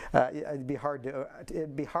it'd be hard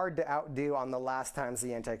to outdo "On the Last Times,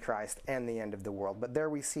 the Antichrist and the End of the World." But there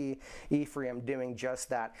we see Ephraim doing just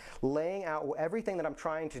that, laying out everything that I'm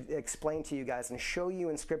trying to explain to you guys and show you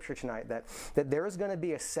in Scripture tonight, that there is going to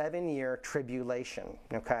be a 7-year tribulation,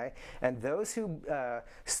 okay? And those who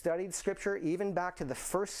studied Scripture even back to the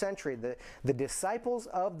first century, the disciples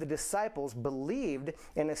of the disciples believed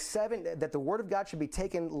that the Word of God should be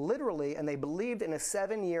taken literally, and they believed in a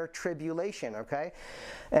 7-year tribulation, okay?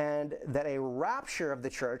 And that a rapture of the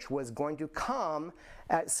church was going to come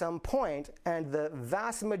at some point, and the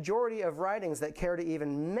vast majority of writings that care to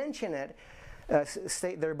even mention it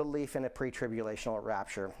state their belief in a pre-tribulational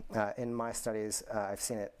rapture. In my studies, I've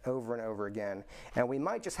seen it over and over again. And we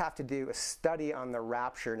might just have to do a study on the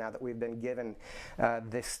rapture now that we've been given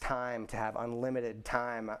this time to have unlimited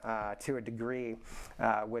time to a degree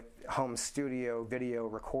with home studio video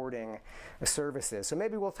recording services. So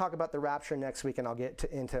maybe we'll talk about the rapture next week, and I'll get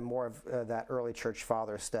into more of that early church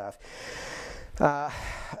father stuff. But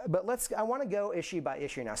I want to go issue by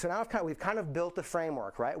issue now. So now we've kind of built a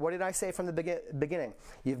framework, right? What did I say from the beginning?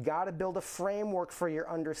 You've got to build a framework for your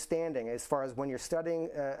understanding as far as when you're studying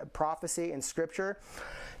prophecy in Scripture.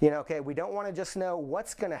 Okay, we don't want to just know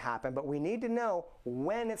what's going to happen, but we need to know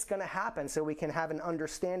when it's going to happen so we can have an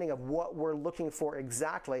understanding of what we're looking for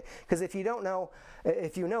exactly. Because if you know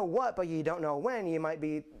what, but you don't know when, you might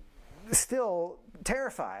be still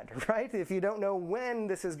terrified, right? If you don't know when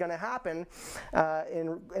this is going to happen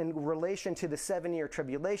in relation to the 7-year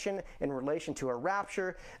tribulation, in relation to a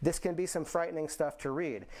rapture, this can be some frightening stuff to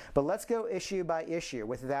read. But let's go issue by issue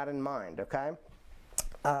with that in mind, okay?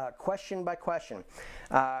 Question by question.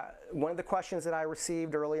 One of the questions that I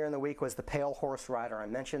received earlier in the week was the pale horse rider. I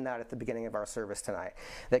mentioned that at the beginning of our service tonight.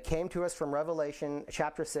 That came to us from Revelation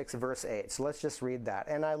chapter 6, verse 8. So let's just read that.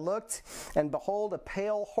 And I looked, and behold, a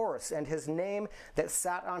pale horse, and his name that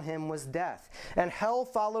sat on him was Death. And hell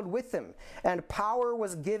followed with him. And power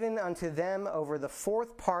was given unto them over the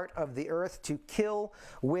fourth part of the earth to kill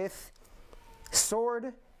with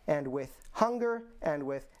sword, and with hunger, and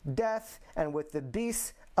with death, and with the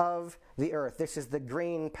beasts of the earth. This is the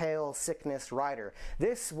green, pale sickness rider.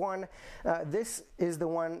 This is the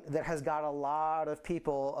one that has got a lot of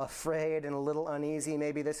people afraid and a little uneasy.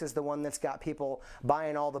 Maybe this is the one that's got people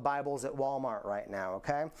buying all the Bibles at Walmart right now,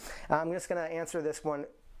 okay? I'm just going to answer this one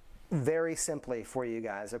very simply for you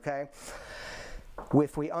guys, okay?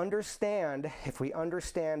 If we understand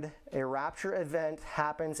a rapture event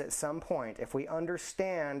happens at some point, if we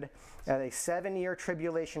understand a 7-year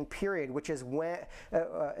tribulation period, which is when,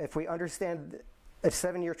 if we understand a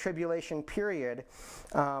 7-year tribulation period,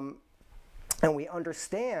 and we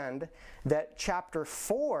understand that chapter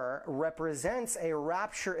 4 represents a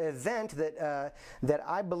rapture event that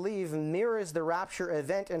I believe mirrors the rapture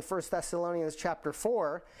event in 1 Thessalonians chapter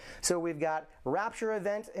 4. So we've got rapture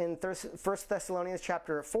event in 1 Thessalonians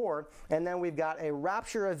chapter 4, and then we've got a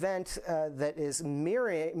rapture event that is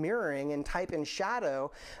mirroring in type and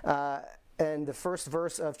shadow in the first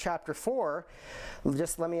verse of chapter 4.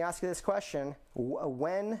 Just let me ask you this question.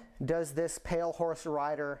 When does this pale horse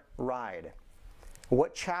rider ride?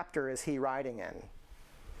 What chapter is he riding in?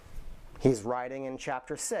 He's riding in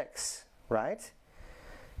chapter 6, right?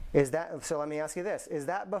 So let me ask you this. Is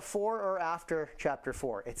that before or after chapter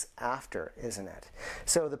 4? It's after, isn't it?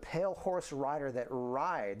 So the pale horse rider that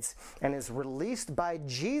rides and is released by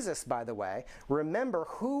Jesus, by the way, remember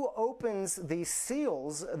who opens the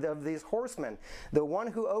seals of these horsemen. The one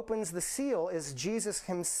who opens the seal is Jesus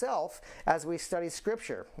himself as we study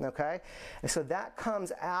Scripture, okay? And so that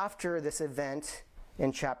comes after this event in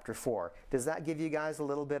chapter 4. Does that give you guys a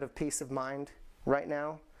little bit of peace of mind right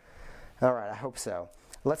now? All right, I hope so.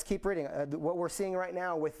 Let's keep reading. What we're seeing right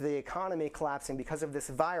now with the economy collapsing because of this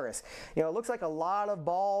virus, it looks like a lot of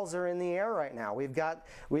balls are in the air right now. We've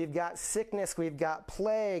got sickness, we've got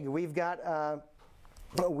plague, we've got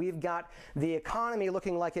the economy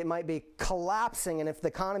looking like it might be collapsing, and if the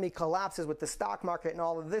economy collapses with the stock market and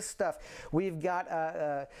all of this stuff, we've got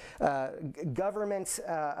our government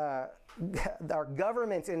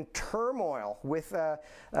in turmoil with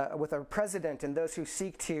our president and those who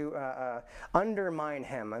seek to undermine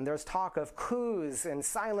him. And there's talk of coups and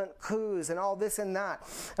silent coups and all this and that.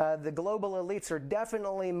 The global elites are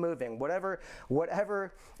definitely moving. Whatever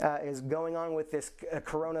is going on with this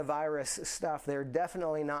coronavirus stuff, they're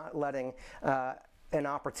definitely not letting an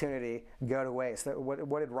opportunity go to waste. What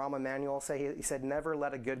did Rahm Emanuel say? He said, never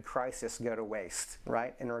let a good crisis go to waste,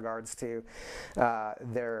 right, in regards to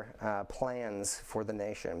their plans for the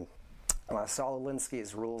nation. Saul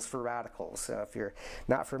Alinsky's Rules for Radicals. So if you're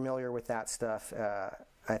not familiar with that stuff,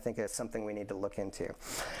 I think it's something we need to look into.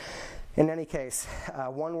 In any case,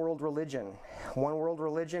 one world religion, one world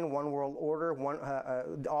order,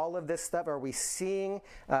 all of this stuff. Are we seeing,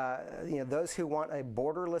 those who want a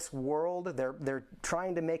borderless world? They're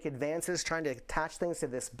trying to make advances, trying to attach things to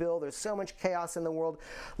this bill. There's so much chaos in the world.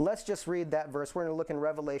 Let's just read that verse. We're going to look in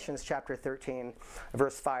Revelations chapter 13,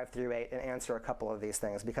 verse 5 through 8, and answer a couple of these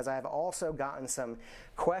things, because I have also gotten some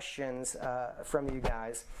questions from you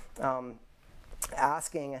guys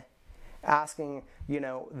asking,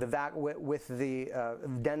 with the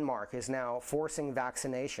Denmark is now forcing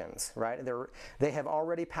vaccinations, right? They have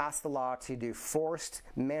already passed the law to do forced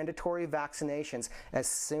mandatory vaccinations as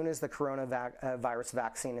soon as the coronavirus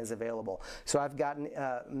vaccine is available. So I've gotten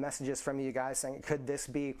messages from you guys saying, could this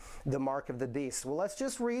be the mark of the beast? Well, let's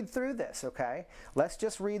just read through this, okay? Let's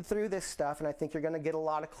just read through this stuff, and I think you're going to get a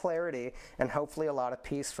lot of clarity and hopefully a lot of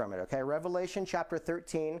peace from it, okay? Revelation chapter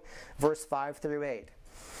 13, verse 5 through 8.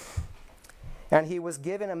 And he was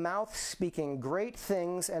given a mouth speaking great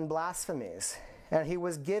things and blasphemies. and he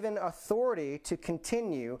was given authority to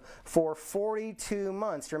continue for 42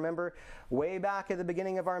 months. Remember, way back at the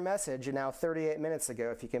beginning of our message, and now 38 minutes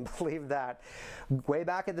ago, if you can believe that, way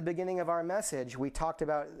back at the beginning of our message, we talked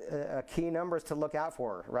about key numbers to look out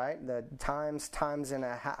for, right? The times in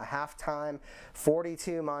a half time,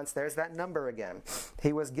 42 months, there's that number again.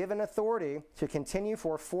 He was given authority to continue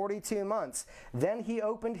for 42 months. Then he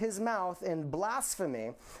opened his mouth in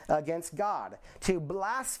blasphemy against God, to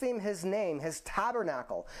blaspheme his name, his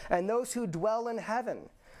tabernacle, and those who dwell in heaven.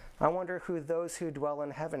 I wonder who those who dwell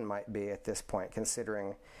in heaven might be at this point,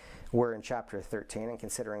 considering we're in chapter 13 and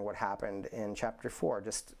considering what happened in chapter 4.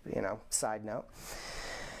 Just, side note.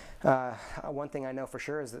 One thing I know for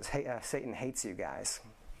sure is that Satan hates you guys.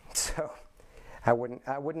 So I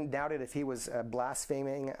wouldn't doubt it if he was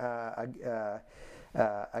blaspheming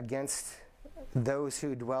against those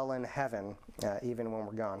who dwell in heaven, even when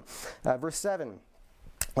we're gone. Verse 7.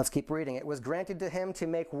 Let's keep reading. It was granted to him to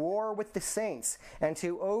make war with the saints and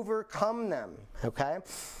to overcome them. Okay?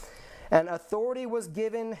 And authority was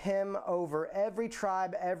given him over every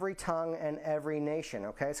tribe, every tongue, and every nation.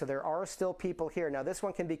 Okay, so there are still people here. Now, this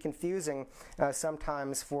one can be confusing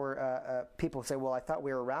sometimes for people who say, well, I thought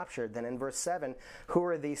we were raptured. Then in verse 7, who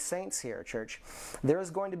are these saints here, church? There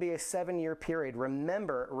is going to be a 7-year period.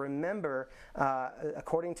 Remember,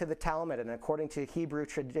 according to the Talmud and according to Hebrew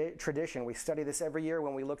tradition, we study this every year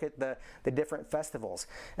when we look at the different festivals,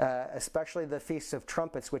 especially the Feast of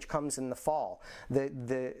Trumpets, which comes in the fall.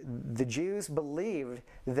 The Jews believed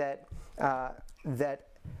that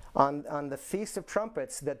on the Feast of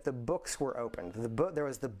Trumpets that the books were opened. There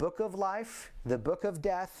was the book of life, the book of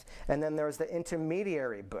death, and then there was the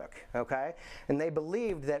intermediary book. Okay, and they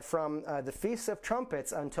believed that from the Feast of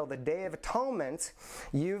Trumpets until the Day of Atonement,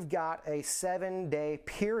 you've got a 7-day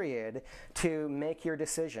period to make your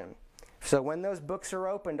decision. So when those books are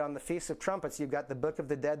opened on the Feast of Trumpets, you've got the book of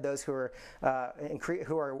the dead, those who are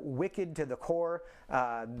wicked to the core.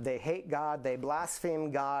 They hate God. They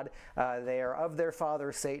blaspheme God. They are of their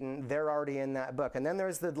father, Satan. They're already in that book. And then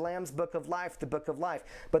there's the Lamb's book of life, the book of life.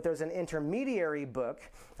 But there's an intermediary book,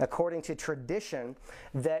 according to tradition,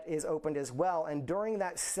 that is opened as well. And during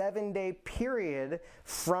that 7-day period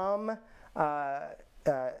from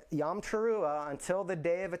Yom Teruah until the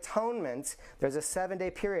Day of Atonement, there's a 7-day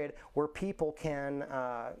period where people can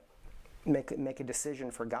make a decision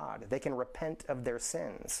for God. They can repent of their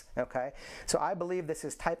sins. Okay? So I believe this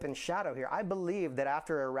is type and shadow here. I believe that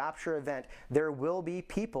after a rapture event, there will be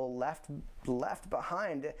people left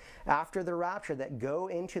behind after the rapture that go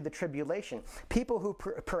into the tribulation. People who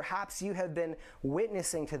perhaps you have been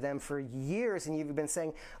witnessing to them for years and you've been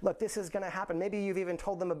saying, look, this is going to happen. Maybe you've even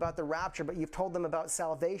told them about the rapture, but you've told them about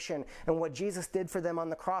salvation and what Jesus did for them on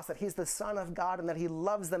the cross, that he's the Son of God and that he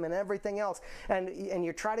loves them and everything else. And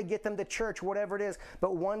you try to get them to church, whatever it is,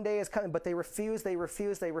 but one day is coming, but they refuse.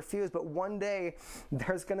 But one day,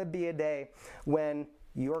 there's going to be a day when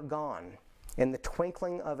you're gone. In the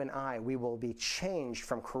twinkling of an eye, we will be changed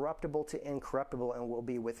from corruptible to incorruptible and will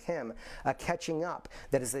be with him, catching up.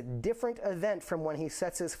 That is a different event from when he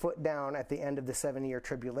sets his foot down at the end of the 7-year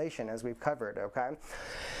tribulation, as we've covered, okay?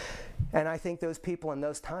 And I think those people in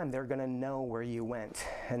those times, they're going to know where you went.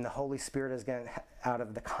 And the Holy Spirit is going to, out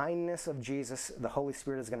of the kindness of Jesus, the Holy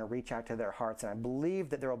Spirit is going to reach out to their hearts. And I believe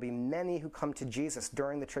that there will be many who come to Jesus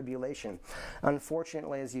during the tribulation.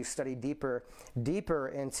 Unfortunately, as you study deeper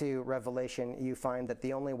into Revelation, you find that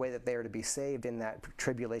the only way that they are to be saved in that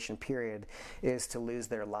tribulation period is to lose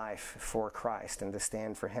their life for Christ and to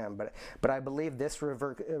stand for him. But I believe this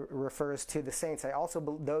refers to the saints. I also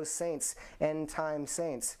believe those saints, end-time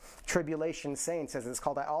saints, tribulation saints, as it's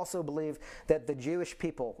called. I also believe that the Jewish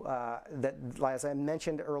people, that, as I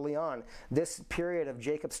mentioned early on, this period of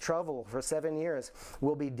Jacob's trouble for 7 years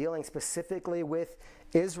will be dealing specifically with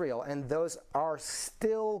Israel, and those are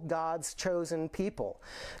still God's chosen people.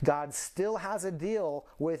 God still has a deal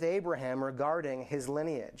with Abraham regarding his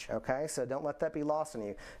lineage, okay? So don't let that be lost on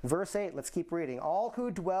you. Verse 8, let's keep reading. All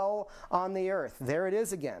who dwell on the earth, there it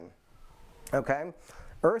is again, okay?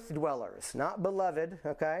 Earth dwellers, not beloved,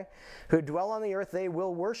 okay? Who dwell on the earth, they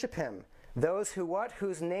will worship him. Those who what?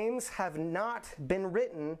 Whose names have not been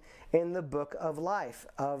written in the book of life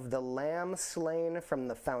of the Lamb slain from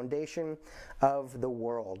the foundation of the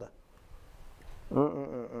world.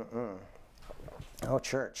 Oh,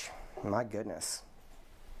 church, my goodness.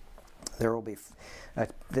 There will be,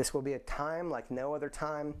 this will be a time like no other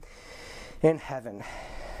time in heaven.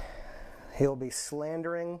 He'll be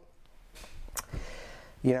slandering.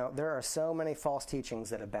 You know, there are so many false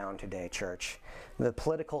teachings that abound today, church. The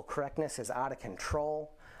political correctness is out of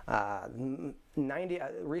control.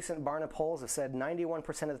 recent Barna polls have said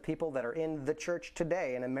 91% of the people that are in the church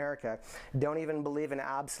today in America don't even believe in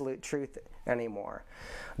absolute truth anymore.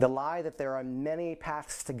 The lie that there are many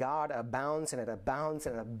paths to God abounds, and it abounds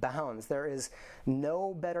and it abounds. There is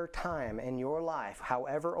no better time in your life,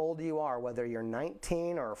 however old you are, whether you're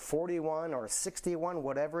 19 or 41 or 61,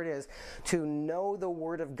 whatever it is, to know the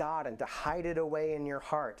Word of God and to hide it away in your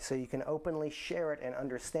heart so you can openly share it and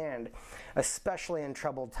understand, especially in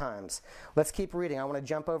troubled times. Let's keep reading. I want to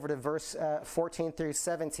jump over to verse 14 through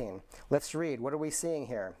 17. Let's read. What are we seeing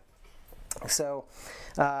here? So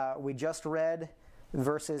we just read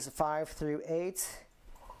verses 5 through 8,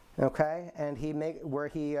 okay? And he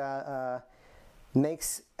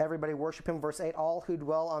makes everybody worship him. Verse 8, all who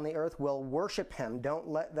dwell on the earth will worship him. Don't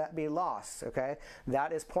let that be lost, okay?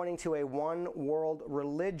 That is pointing to a one-world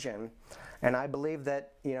religion, and I believe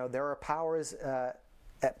that, there are powers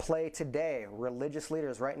at play today. Religious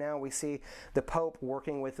leaders. Right now we see the Pope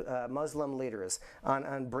working with Muslim leaders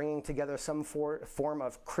on bringing together some form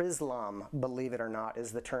of Chrislam, believe it or not,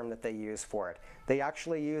 is the term that they use for it. They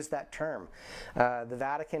actually use that term. The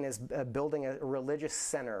Vatican is building a religious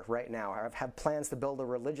center right now. I have plans to build a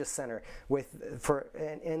religious center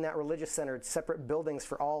in that religious center, separate buildings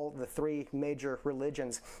for all the three major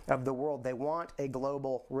religions of the world. They want a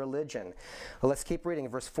global religion. Well, let's keep reading,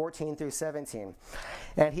 verse 14 through 17.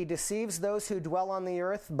 And he deceives those who dwell on the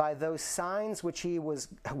earth by those signs which he was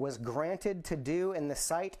granted to do in the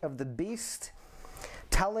sight of the beast,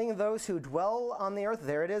 telling those who dwell on the earth,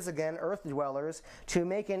 there it is again, earth dwellers, to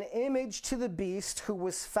make an image to the beast who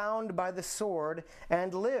was found by the sword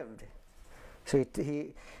and lived. So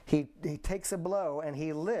he takes a blow and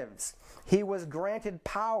he lives. He was granted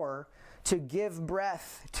power to give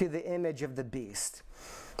breath to the image of the beast.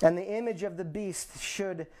 And the image of the beast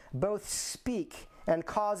should both speak and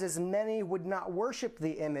cause as many would not worship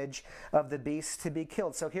the image of the beast to be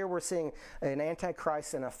killed. So here we're seeing an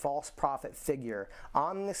antichrist and a false prophet figure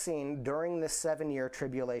on the scene during the 7-year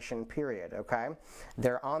tribulation period, okay?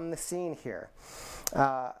 They're on the scene here.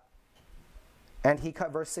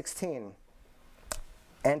 Verse 16,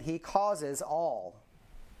 and he causes all,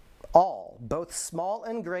 both small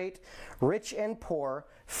and great, rich and poor,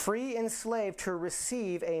 free and slave, to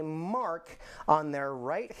receive a mark on their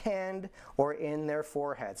right hand or in their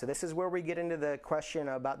forehead. So this is where we get into the question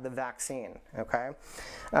about the vaccine, okay?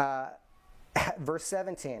 Verse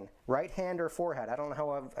 17, right hand or forehead. I don't know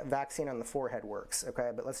how a vaccine on the forehead works,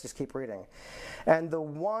 okay? But let's just keep reading. And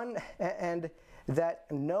that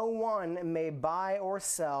no one may buy or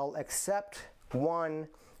sell except one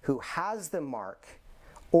who has the mark,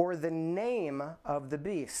 or the name of the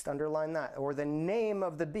beast, underline that, or the name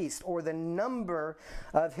of the beast, or the number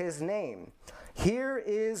of his name. Here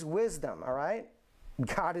is wisdom, all right?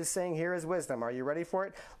 God is saying, here is wisdom. Are you ready for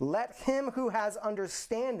it? Let him who has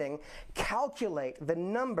understanding calculate the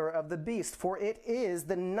number of the beast, for it is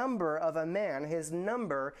the number of a man. His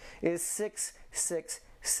number is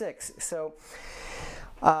 666. So,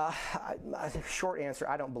 short answer,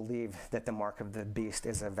 I don't believe that the mark of the beast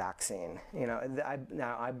is a vaccine.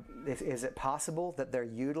 Is it possible that they're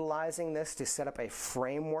utilizing this to set up a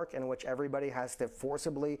framework in which everybody has to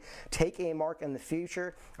forcibly take a mark in the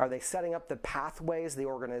future? Are they setting up the pathways, the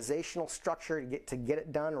organizational structure to get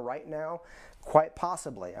it done right now? Quite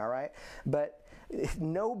possibly, all right? But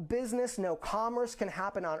no business, no commerce can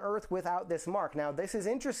happen on earth without this mark. Now, this is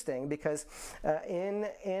interesting because in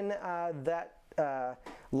that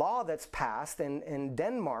law that's passed in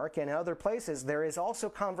Denmark and other places, there is also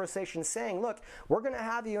conversation saying, look, we're going to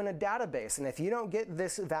have you in a database, and if you don't get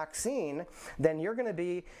this vaccine, then you're going to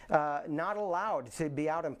be not allowed to be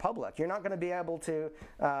out in public. You're not going to be able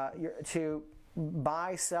to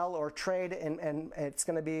buy, sell, or trade, and it's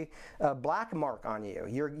going to be a black mark on you.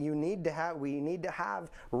 We need to have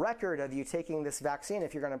record of you taking this vaccine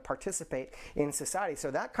if you're going to participate in society. So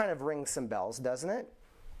that kind of rings some bells, doesn't it?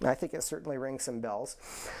 I think it certainly rings some bells.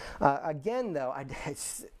 Again, though, I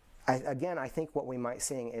think what we might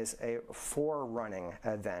see is a forerunning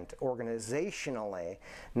event, organizationally,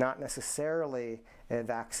 not necessarily a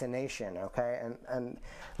vaccination, okay? And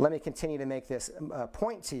let me continue to make this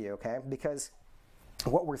point to you, okay? Because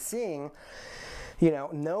what we're seeing,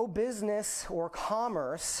 no business or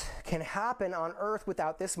commerce can happen on earth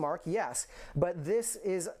without this mark, yes, but this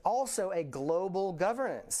is also a global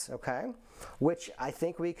governance, okay? Which I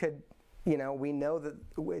think we could, we know that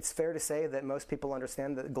it's fair to say that most people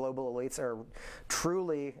understand that global elites are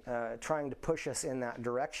truly trying to push us in that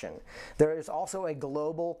direction. There is also a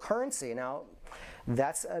global currency. Now,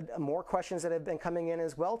 that's more questions that have been coming in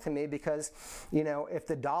as well to me, because, if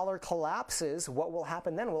the dollar collapses, what will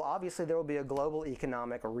happen then? Well, obviously there will be a global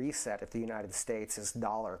economic reset if the United States'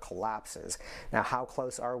 dollar collapses. Now, how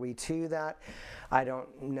close are we to that? I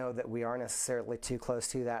don't know that we are necessarily too close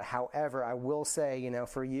to that. However, I will say,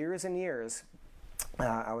 for years and years,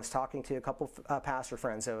 I was talking to a couple pastor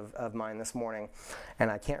friends of mine this morning,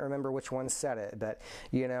 and I can't remember which one said it, but,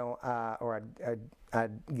 or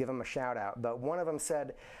I'd give them a shout out. But one of them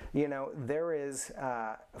said, there is,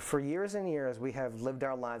 for years and years, we have lived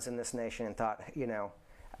our lives in this nation and thought,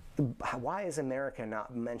 why is America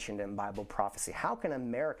not mentioned in Bible prophecy? How can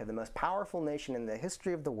America, the most powerful nation in the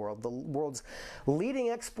history of the world's leading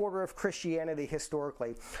exporter of Christianity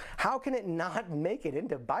historically, how can it not make it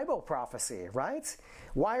into Bible prophecy, right?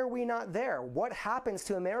 Why are we not there? What happens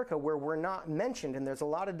to America where we're not mentioned? And there's a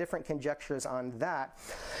lot of different conjectures on that.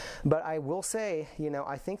 But I will say,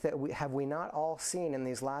 I think that we not all seen in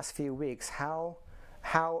these last few weeks how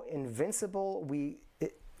invincible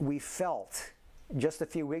we felt just a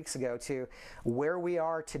few weeks ago to where we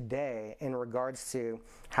are today in regards to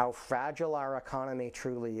how fragile our economy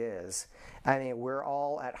truly is. I mean, we're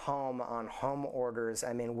all at home on home orders.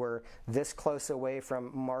 I mean, we're this close away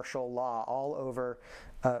from martial law, all over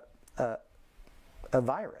a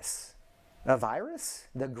virus. A virus?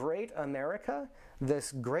 The great America,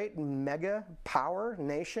 this great mega power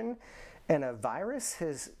nation, and a virus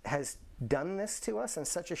has done this to us in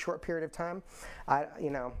such a short period of time.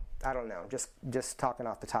 I don't know, just talking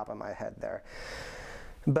off the top of my head there.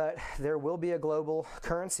 But there will be a global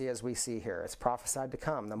currency, as we see here. It's prophesied to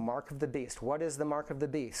come, the mark of the beast. What is the mark of the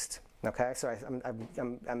beast? Okay, so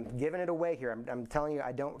I'm giving it away here. I'm telling you,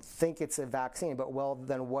 I don't think it's a vaccine, but well,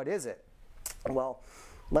 then what is it? Well,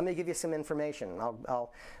 let me give you some information.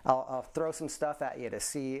 I'll throw some stuff at you to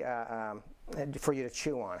see, for you to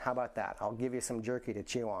chew on. How about that? I'll give you some jerky to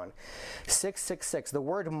chew on. 666, the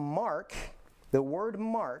word mark,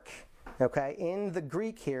 okay, in the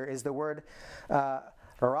Greek here is the word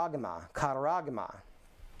karagma.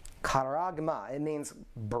 Karagma. It means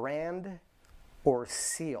brand or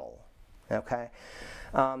seal. Okay,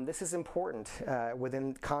 this is important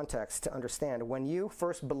within context to understand. When you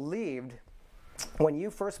first believed,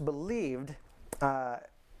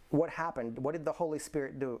 what happened? What did the Holy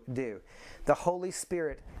Spirit do? The Holy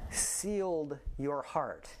Spirit sealed your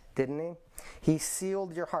heart, didn't He? He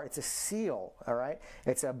sealed your heart. It's a seal, all right?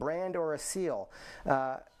 It's a brand or a seal.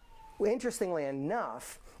 Interestingly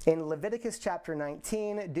enough, in Leviticus chapter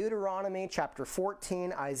 19, Deuteronomy chapter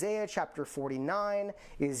 14, Isaiah chapter 49,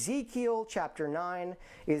 Ezekiel chapter 9,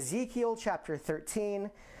 Ezekiel chapter 13,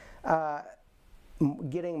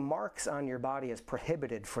 getting marks on your body is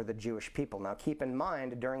prohibited for the Jewish people. Now keep in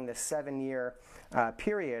mind, during this 7-year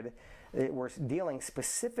period, we're dealing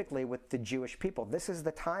specifically with the Jewish people. This is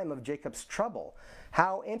the time of Jacob's trouble.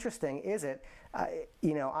 How interesting is it?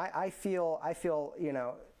 I feel,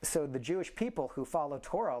 so the Jewish people who follow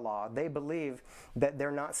Torah law, they believe that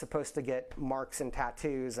they're not supposed to get marks and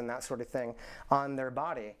tattoos and that sort of thing on their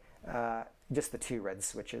body. Just the 2 red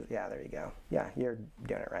switches. Yeah, there you go. Yeah, you're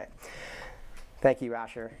doing it right. Thank you,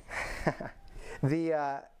 Asher.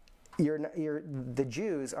 The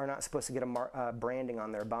Jews are not supposed to get a branding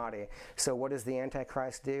on their body. So what does the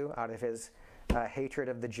Antichrist do out of his hatred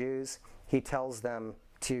of the Jews? He tells them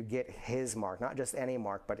to get his mark, not just any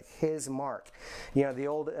mark, but his mark. The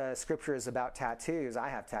old scriptures about tattoos, I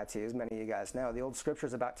have tattoos, many of you guys know. The old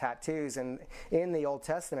scriptures about tattoos in the Old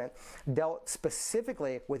Testament dealt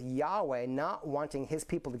specifically with Yahweh not wanting his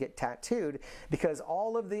people to get tattooed, because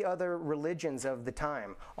all of the other religions of the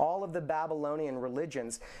time, all of the Babylonian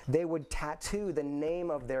religions, they would tattoo the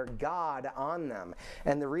name of their God on them.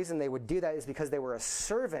 And the reason they would do that is because they were a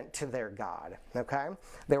servant to their God, okay?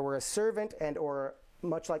 They were a servant and or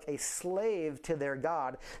much like a slave to their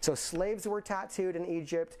God. So slaves were tattooed in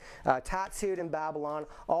Egypt, tattooed in Babylon,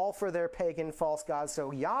 all for their pagan false gods.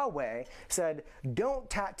 So Yahweh said, don't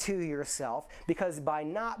tattoo yourself, because by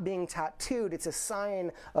not being tattooed, it's a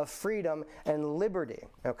sign of freedom and liberty.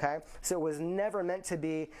 Okay? So it was never meant to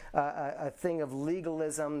be a thing of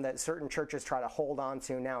legalism that certain churches try to hold on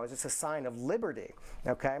to now. It's just a sign of liberty.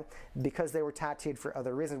 Okay? Because they were tattooed for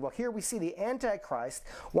other reasons. Well, here we see the Antichrist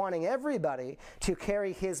wanting everybody to carry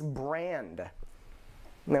his brand.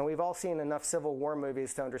 Now, we've all seen enough Civil War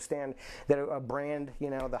movies to understand that a brand,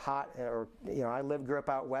 I grew up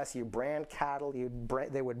out west, you brand cattle,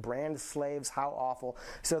 they would brand slaves, how awful.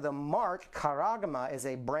 So the mark, karagma, is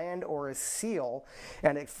a brand or a seal,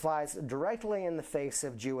 and it flies directly in the face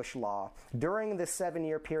of Jewish law during the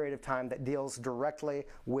 7-year period of time that deals directly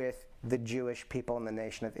with the Jewish people in the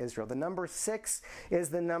nation of Israel. The number 6 is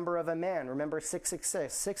the number of a man. Remember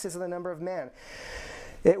 666. 6 is the number of man.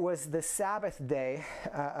 It was the Sabbath day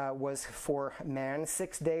was for man,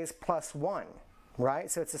 6 days plus 1,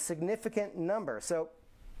 right? So it's a significant number. So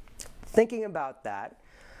thinking about that,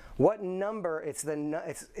 what number?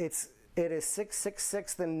 It is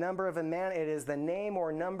 666, the number of a man. It is the name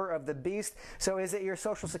or number of the beast. So is it your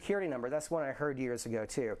social security number? That's one I heard years ago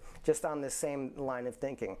too, just on this same line of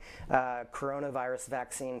thinking. Coronavirus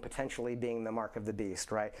vaccine potentially being the mark of the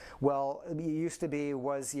beast, right? Well, it used to be,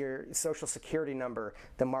 was your social security number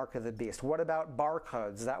the mark of the beast? What about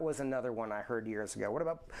barcodes? That was another one I heard years ago. What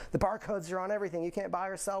about the barcodes are on everything? You can't buy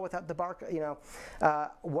or sell without the barcode, you know.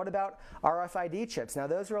 What about RFID chips? Now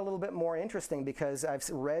those are a little bit more interesting because I've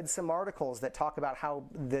read some articles that talk about how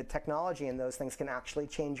the technology in those things can actually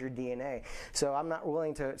change your DNA. So I'm not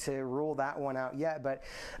willing to rule that one out yet, but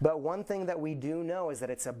one thing that we do know is that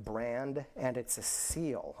it's a brand and it's a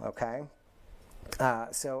seal, okay?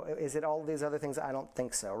 So is it all of these other things? I don't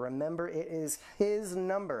think so. Remember, it is his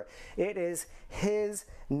number. It is his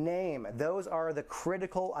name. Those are the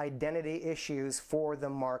critical identity issues for the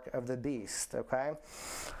mark of the beast, okay?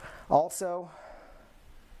 Also,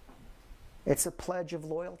 it's a pledge of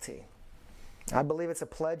loyalty. I believe it's a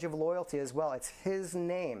pledge of loyalty as well. It's his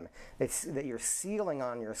name. It's that you're sealing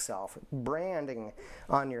on yourself, branding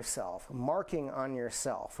on yourself, marking on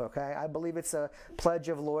yourself, okay? I believe it's a pledge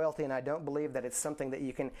of loyalty, and I don't believe that it's something that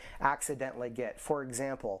you can accidentally get. For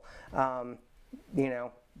example, you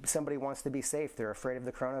know, somebody wants to be safe. They're afraid of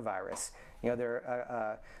the coronavirus. You know, they're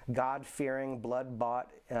a God-fearing, blood-bought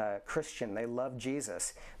Christian. They love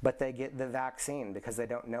Jesus, but they get the vaccine because they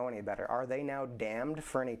don't know any better. Are they now damned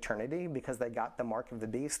for an eternity because they got the mark of the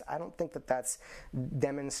beast? I don't think that that's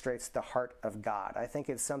demonstrates the heart of God. I think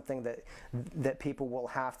it's something that people will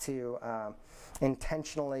have to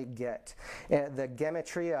intentionally get. The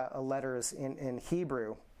gematria letters in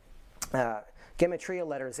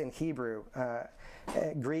Hebrew,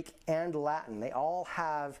 Greek and Latin, they all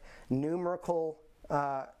have numerical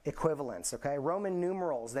equivalents, okay? Roman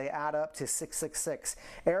numerals, they add up to 666.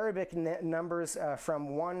 Arabic numbers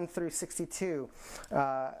from 1 through 62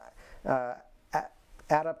 add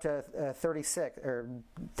up to 36, or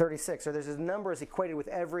there's numbers equated with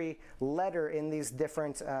every letter in these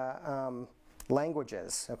different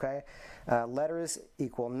languages, okay? Letters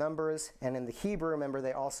equal numbers, and in the Hebrew, remember,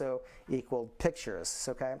 they also equal pictures,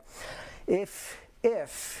 okay? If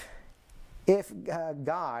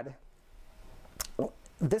God,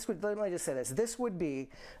 let me just say this, this would be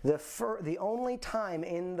the only time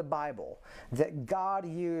in the Bible that God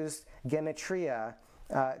used gematria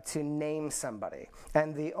to name somebody,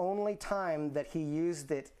 and the only time that he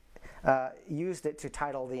used it to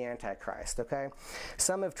title the Antichrist, okay?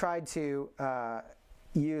 Some have tried to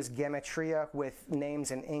use gematria with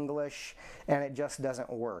names in English, and it just doesn't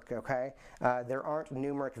work, okay? There aren't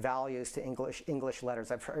numeric values to English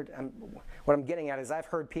letters. What I'm getting at is I've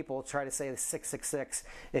heard people try to say 666,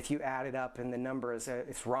 if you add it up and the number is,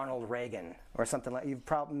 it's Ronald Reagan or something like, you've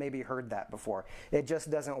probably maybe heard that before. It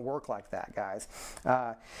just doesn't work like that, guys.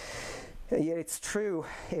 It's true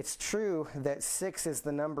that 6 is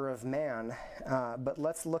the number of man, but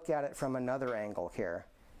let's look at it from another angle here.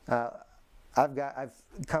 I've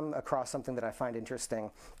come across something that I find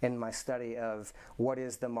interesting in my study of what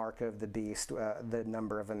is the mark of the beast, the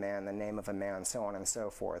number of a man, the name of a man, so on and so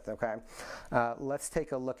forth, okay? Let's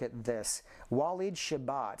take a look at this. Walid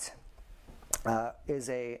Shabbat is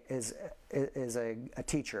a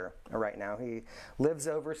teacher right now. He lives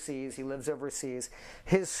overseas.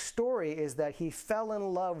 His story is that he fell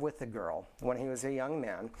in love with a girl when he was a young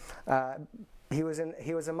man. He was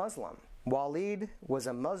a Muslim. Walid was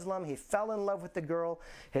a Muslim. He fell in love with the girl.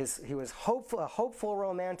 He was a hopeful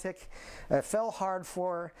romantic. Fell hard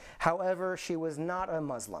for her. However, she was not a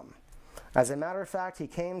Muslim. As a matter of fact, he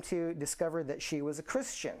came to discover that she was a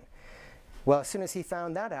Christian. Well, as soon as he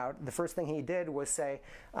found that out, the first thing he did was say,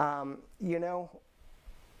 you know,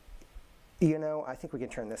 I think we can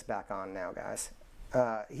turn this back on now, guys.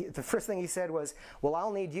 The first thing he said was, well,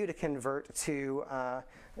 I'll need you to convert to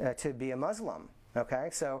be a Muslim. Okay,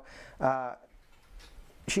 so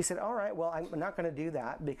she said, all right, well, I'm not going to do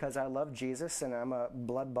that because I love Jesus and I'm a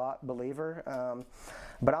blood-bought believer,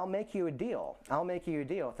 but I'll make you a deal. Thank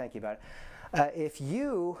you, bud. If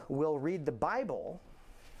you will read the Bible,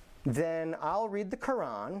 then I'll read the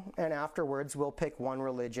Quran, and afterwards we'll pick one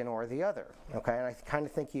religion or the other. Okay, and I kind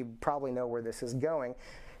of think you probably know where this is going.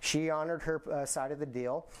 She honored her side of the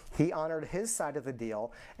deal. He honored his side of the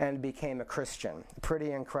deal and became a Christian.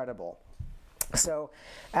 Pretty incredible. So,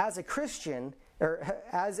 as a Christian, or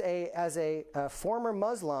as a former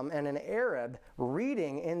Muslim and an Arab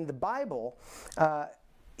reading in the Bible,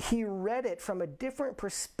 he read it from a different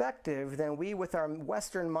perspective than we with our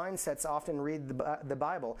Western mindsets often read the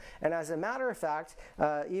Bible. And as a matter of fact,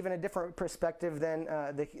 even a different perspective than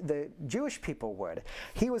the Jewish people would.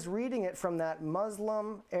 He was reading it from that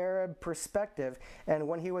Muslim Arab perspective, and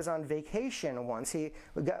when he was on vacation once, he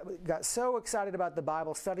got so excited about the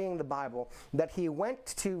Bible, studying the Bible, that he went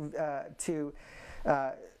to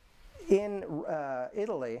in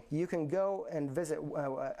Italy, you can go and visit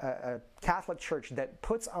a Catholic church that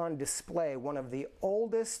puts on display one of the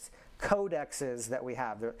oldest codexes that we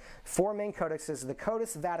have. There are four main codexes. The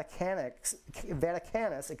Codex Vaticanus,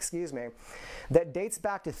 that dates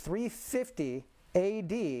back to 350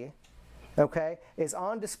 AD, okay, is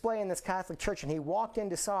on display in this Catholic church. And he walked in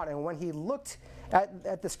to saw it, and when he looked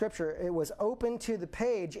at the scripture, it was open to the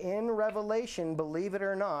page in Revelation, believe it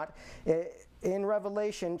or not, in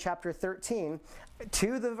Revelation chapter 13,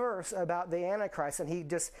 to the verse about the Antichrist, and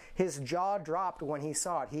his jaw dropped when he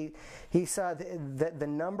saw it. He saw that the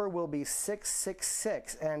number will be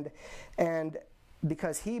 666, and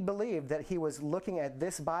because he believed that he was looking at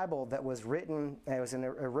this Bible that was written, it was an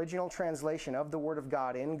original translation of the Word of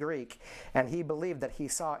God in Greek, and he believed that he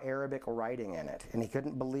saw Arabic writing in it, and he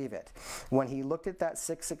couldn't believe it. When he looked at that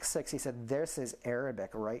 666, he said, "This is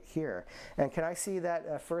Arabic right here." And can I see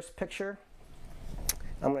that first picture?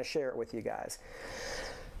 I'm going to share it with you guys.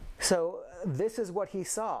 So this is what he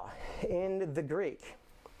saw in the Greek.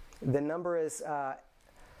 The number is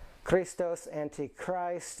Christos,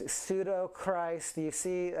 Antichrist, Pseudo-Christ. You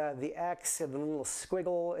see the X, the little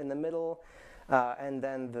squiggle in the middle, and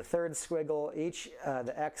then the third squiggle.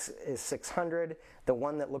 The X is 600. The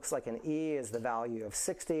one that looks like an E is the value of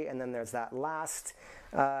 60, and then there's that last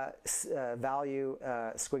value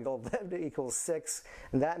squiggle that equals 6,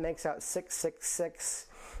 and that makes out 666.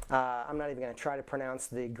 I'm not even going to try to pronounce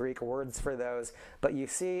the Greek words for those, but you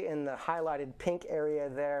see in the highlighted pink area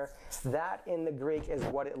there, that in the Greek is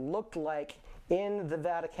what it looked like in the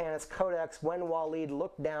Vaticanus Codex when Walid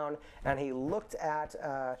looked down and he looked at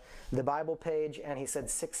the Bible page and he said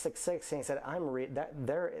 666, and he said,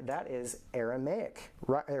 that is Aramaic,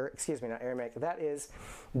 excuse me, not Aramaic, that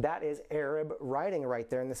is Arab writing right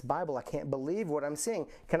there in this Bible. I can't believe what I'm seeing.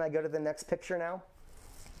 Can I go to the next picture now?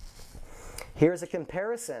 Here's a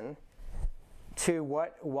comparison to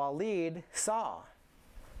what Walid saw.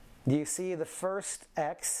 Do you see the first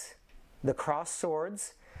X, the crossed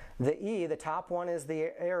swords? The E, the top one is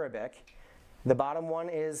the Arabic. The bottom one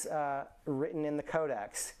is written in the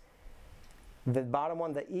Codex. The bottom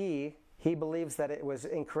one, the E, he believes that it was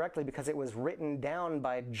incorrectly because it was written down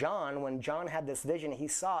by John. When John had this vision, he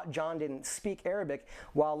saw it. John didn't speak Arabic.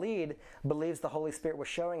 Walid believes the Holy Spirit was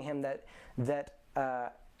showing him that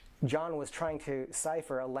John was trying to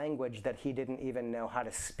cipher a language that he didn't even know how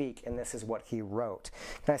to speak, and this is what he wrote.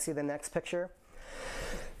 Can I see the next picture?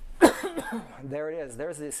 There it is.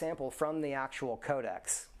 There's the sample from the actual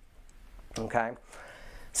codex. Okay?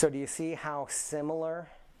 So do you see how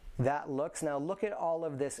similar that looks? Now look at all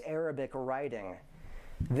of this Arabic writing.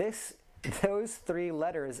 Those three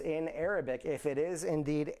letters in Arabic, if it is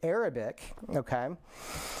indeed Arabic, okay,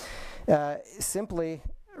 simply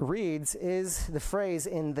reads, is the phrase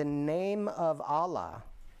 "in the name of Allah,"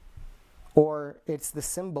 or it's the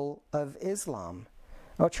symbol of Islam.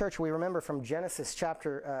 Oh, church, we remember from Genesis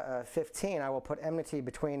chapter 15, "I will put enmity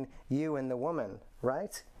between you and the woman,"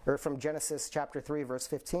 right? Or from Genesis chapter 3, verse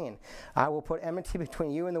 15, "I will put enmity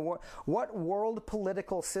between you and the woman." What world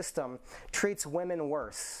political system treats women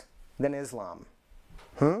worse than Islam?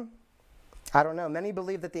 I don't know. Many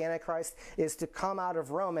believe that the Antichrist is to come out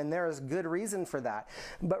of Rome, and there is good reason for that.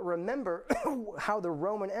 But remember how the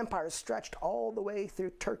Roman Empire stretched all the way through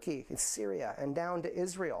Turkey and Syria and down to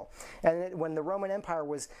Israel. And when the Roman Empire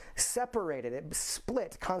was separated, it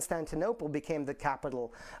split. Constantinople became the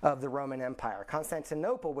capital of the Roman Empire.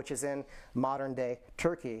 Constantinople, which is in modern-day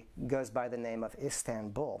Turkey, goes by the name of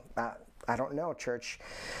Istanbul. I don't know, church.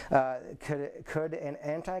 Could an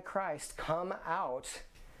Antichrist come out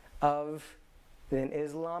of an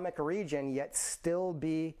Islamic region yet still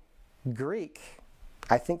be Greek?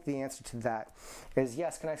 I think the answer to that is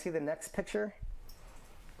yes. Can I see the next picture?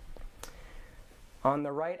 On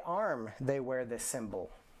the right arm, they wear this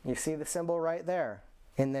symbol. You see the symbol right there,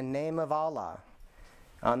 "in the name of Allah."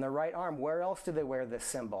 On the right arm, where else do they wear this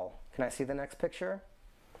symbol? Can I see the next picture?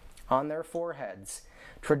 On their foreheads.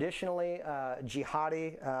 Traditionally,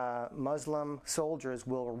 jihadi Muslim soldiers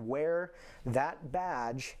will wear that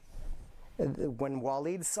badge when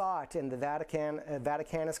Walid saw it in the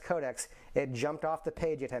Vaticanus Codex, it jumped off the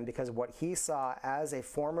page at him, because what he saw as a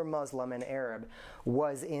former Muslim and Arab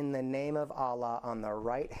was in the name of Allah on the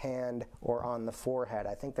right hand or on the forehead.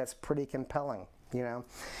 I think that's pretty compelling, you know.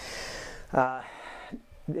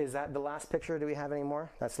 Is that the last picture? Do we have any more?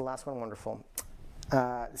 That's the last one. Wonderful.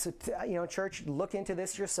 You know, church, look into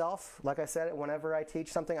this yourself. Like I said, whenever I teach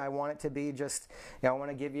something, I want it to be just, you know, I want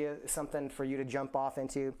to give you something for you to jump off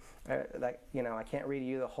into. Like, you know, I can't read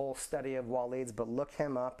you the whole study of Walid's, but look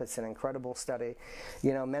him up. It's an incredible study.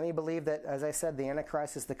 You know, many believe that, as I said, the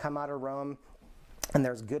Antichrist is to come out of Rome, and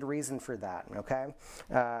there's good reason for that, okay?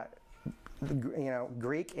 You know,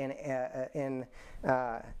 Greek in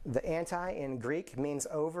the anti in Greek means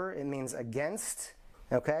over. It means against.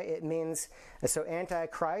 Okay, it means, so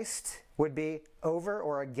Antichrist would be over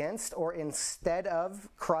or against or instead of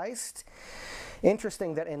Christ.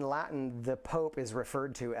 Interesting that in Latin the Pope is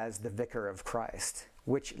referred to as the Vicar of Christ,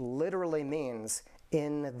 which literally means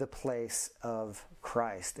in the place of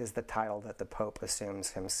Christ, is the title that the Pope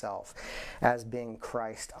assumes himself as being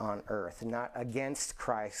Christ on earth. Not against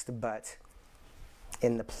Christ, but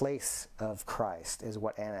in the place of Christ is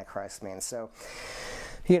what Antichrist means. So,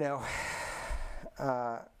 you know,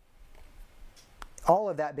 all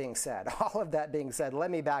of that being said,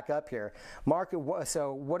 let me back up here.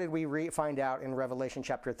 So what did we find out in Revelation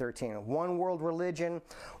chapter 13? One world religion,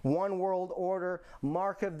 one world order,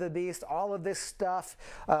 mark of the beast, all of this stuff.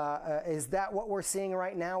 Is that what we're seeing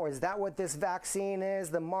right now? Or is that what this vaccine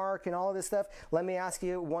is, the mark and all of this stuff? Let me ask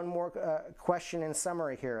you one more question in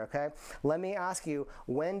summary here, okay? Let me ask you,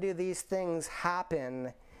 when do these things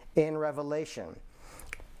happen in Revelation?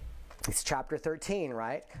 It's chapter 13,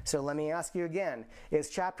 right? So let me ask you again. Is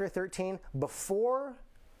chapter 13 before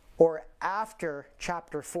or after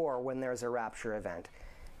chapter 4 when there's a rapture event?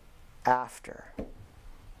 After,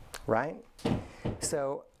 right?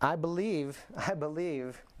 So I believe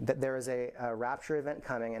that there is a rapture event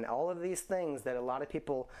coming, and all of these things that a lot of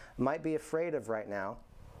people might be afraid of right now,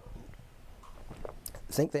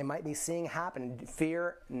 think they might be seeing happen.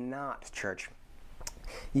 Fear not, church.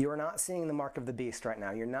 You are not seeing the mark of the beast right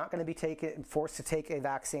now. You're not going to be forced to take a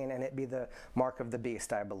vaccine and it be the mark of the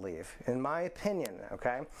beast, I believe. In my opinion,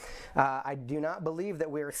 okay? I do not believe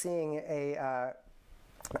that we are seeing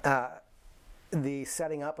the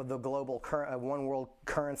setting up of the global one world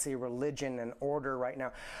currency, religion, and order right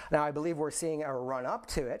now. Now, I believe we're seeing a run up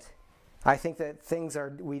to it. I think that things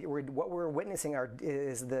are, what we're witnessing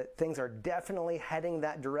is that things are definitely heading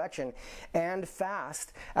that direction, and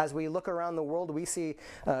fast. As we look around the world, we see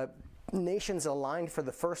nations aligned for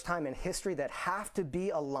the first time in history that have to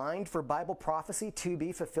be aligned for Bible prophecy to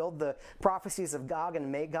be fulfilled. The prophecies of Gog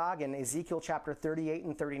and Magog in Ezekiel chapter 38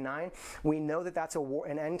 and 39. We know that that's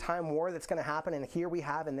an end-time war that's going to happen, and here we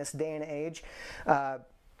have in this day and age,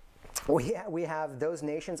 we have those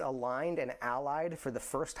nations aligned and allied for the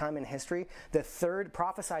first time in history. The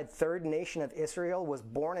prophesied third nation of Israel was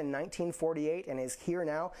born in 1948 and is here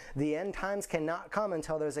now. The end times cannot come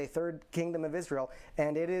until there's a third kingdom of Israel,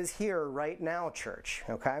 and it is here right now, church,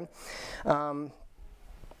 okay?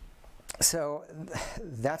 So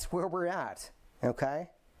that's where we're at, okay?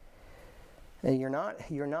 And you're not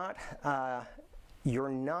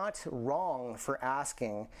wrong for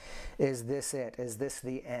asking, is this it? Is this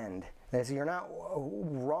the end? You're not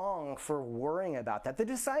wrong for worrying about that. The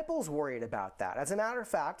disciples worried about that. As a matter of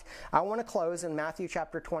fact, I want to close in Matthew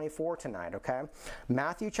chapter 24 tonight, okay?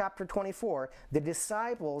 Matthew chapter 24, the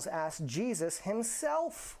disciples asked Jesus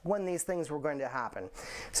himself when these things were going to happen.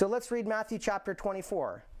 So let's read Matthew chapter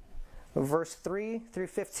 24, verse 3 through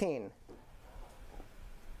 15.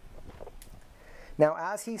 Now,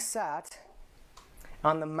 as he sat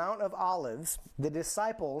on the Mount of Olives, the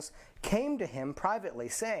disciples came to him privately,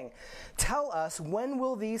 saying, "Tell us, when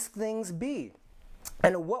will these things be?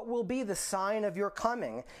 And what will be the sign of your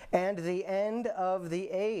coming and the end of the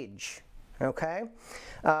age?" Okay?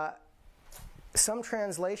 Some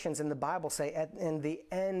translations in the Bible say in the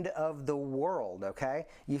end of the world, okay?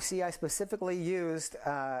 You see, I specifically used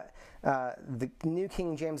the New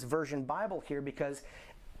King James Version Bible here because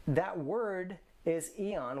that word is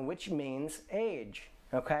eon, which means age.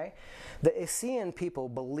 Okay? The Essean people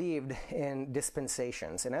believed in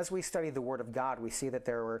dispensations, and as we study the Word of God, we see that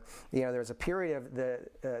there was a period of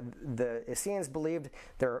the Esseans believed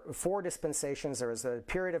there were 4 dispensations. There was a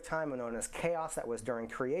period of time known as chaos that was during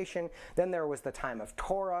creation. Then there was the time of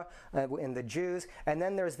Torah in the Jews, and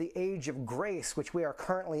then there's the age of grace, which we are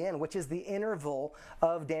currently in, which is the interval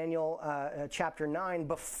of Daniel chapter 9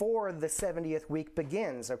 before the 70th week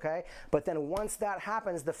begins. Okay, but then once that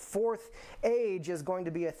happens, the 4th age is going to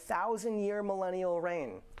be a 1,000-year millennial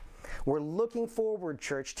reign. We're looking forward,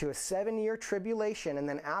 church, to a 7-year tribulation, and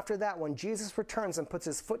then after that, when Jesus returns and puts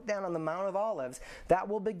his foot down on the Mount of Olives, that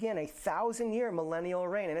will begin a 1,000-year millennial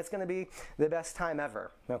reign, and it's going to be the best time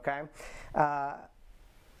ever, okay?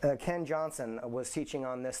 Ken Johnson was teaching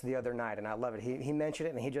on this the other night, and I love it. He mentioned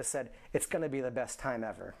it, and he just said, it's going to be the best time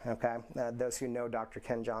ever, okay? Those who know Dr.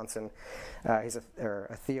 Ken Johnson, he's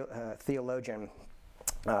a theologian,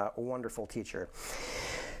 a wonderful teacher.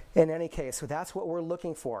 In any case, so that's what we're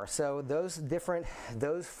looking for. So those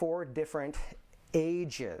 4 different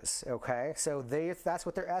ages, okay? So that's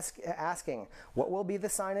what they're asking. What will be the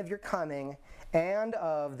sign of your coming and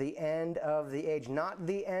of the end of the age? Not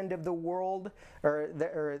the end of the world,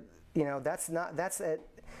 that's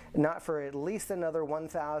not for at least another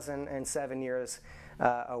 1,007 years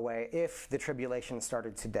away if the tribulation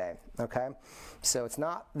started today, okay? So it's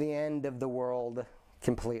not the end of the world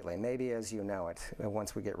completely, maybe as you know it,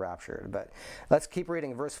 once we get raptured. But let's keep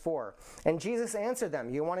reading, verse 4. And Jesus answered them.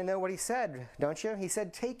 You want to know what he said, don't you? He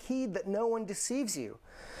said, take heed that no one deceives you.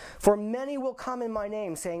 For many will come in my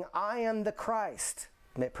name, saying, I am the Christ.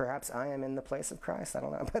 Perhaps I am in the place of Christ, I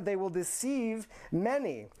don't know. But they will deceive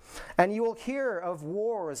many. And you will hear of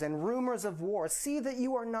wars and rumors of wars. See that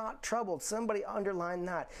you are not troubled. Somebody underline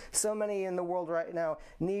that. So many in the world right now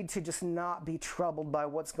need to just not be troubled by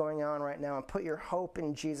what's going on right now and put your hope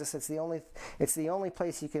in Jesus. It's the only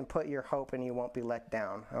place you can put your hope and you won't be let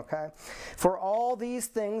down, okay? For all these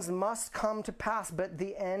things must come to pass, but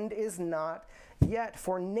the end is not yet.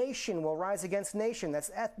 For nation will rise against nation, that's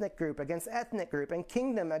ethnic group against ethnic group, and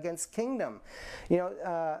kingdom against kingdom.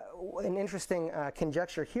 An interesting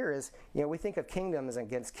conjecture here is, we think of kingdoms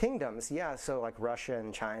against kingdoms, yeah, so like Russia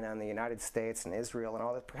and China and the United States and Israel and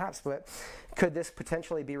all that, perhaps, but could this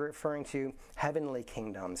potentially be referring to heavenly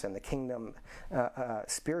kingdoms and the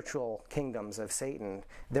spiritual kingdoms of Satan?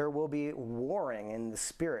 There will be warring in the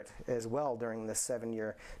spirit as well during this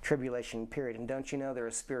 7-year tribulation period, and don't you know there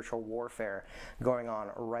is spiritual warfare going on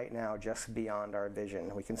right now just beyond our vision?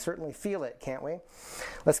 We can certainly feel it, can't we?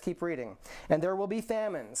 Let's keep reading. And there will be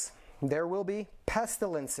famines. There will be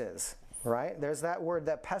pestilences, right? There's that word,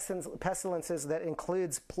 that pestilences, that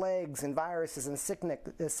includes plagues and viruses and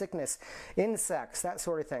sickness, insects, that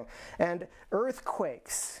sort of thing. And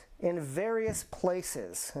earthquakes in various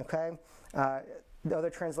places, okay? The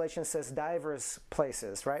other translation says diverse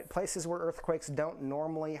places, right? Places where earthquakes don't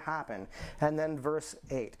normally happen. And then verse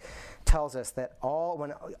 8 tells us that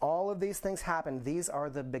when all of these things happen, these are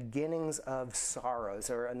the beginnings of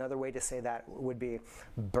sorrows, or another way to say that would be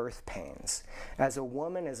birth pains. As a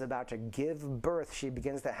woman is about to give birth, she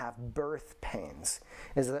begins to have birth pains.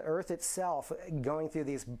 Is the earth itself going through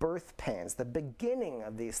these birth pains, the beginning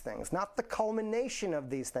of these things, not the culmination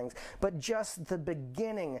of these things, but just the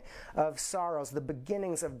beginning of sorrows, the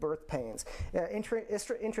beginnings of birth pains.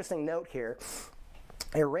 Interesting note here.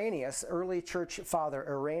 Irenaeus, early church father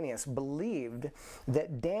Irenaeus, believed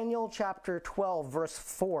that Daniel chapter 12 verse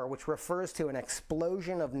 4, which refers to an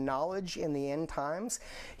explosion of knowledge in the end times,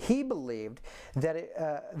 he believed that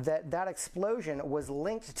that explosion was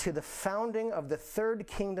linked to the founding of the third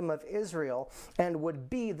kingdom of Israel and would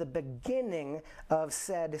be the beginning of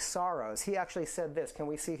said sorrows. He actually said this. Can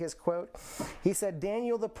we see his quote? He said,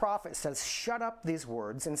 Daniel the prophet says, shut up these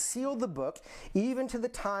words and seal the book even to the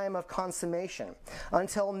time of consummation,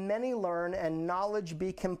 until many learn and knowledge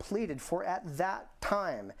be completed. For at that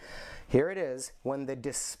time, here it is, when the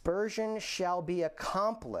dispersion shall be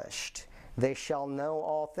accomplished, they shall know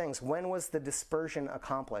all things. When was the dispersion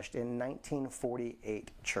accomplished? In 1948,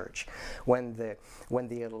 church. When the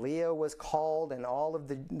Aliyah was called and all of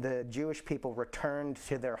the Jewish people returned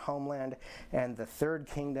to their homeland, and the third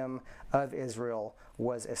kingdom of Israel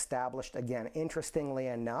was established again. Interestingly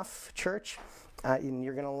enough, church, and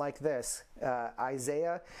you're going to like this,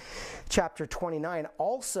 Isaiah chapter 29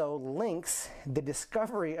 also links the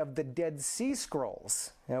discovery of the Dead Sea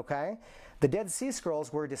Scrolls, okay? The Dead Sea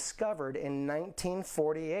Scrolls were discovered in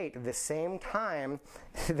 1948, the same time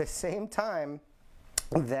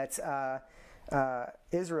that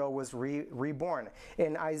Israel was reborn.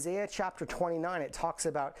 In Isaiah chapter 29, it talks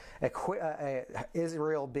about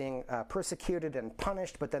Israel being persecuted and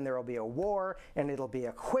punished, but then there will be a war, and it'll be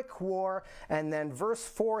a quick war. And then verse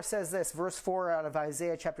 4 says this, verse 4 out of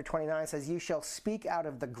Isaiah chapter 29 says, you shall speak out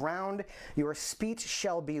of the ground, your speech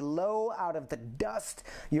shall be low out of the dust,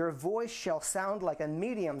 your voice shall sound like a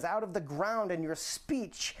medium's out of the ground, and your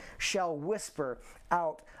speech shall whisper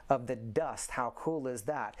out of the dust. How cool is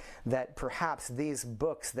that? That perhaps these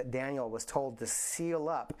books that Daniel was told to seal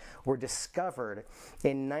up were discovered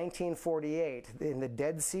in 1948 in the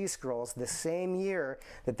Dead Sea Scrolls, the same year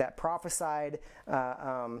that prophesied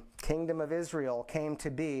kingdom of Israel came to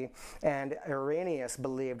be, and Irenaeus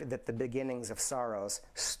believed that the beginnings of sorrows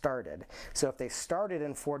started. So if they started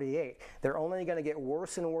in 48, they're only going to get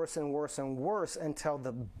worse and worse and worse and worse until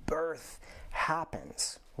the birth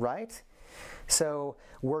happens, right? So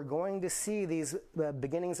we're going to see these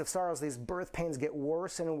beginnings of sorrows, these birth pains get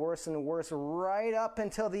worse and worse and worse right up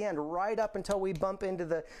until the end, right up until we bump into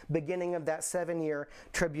the beginning of that 7-year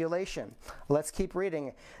tribulation. Let's keep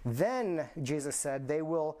reading. Then, Jesus said, they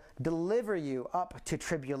will deliver you up to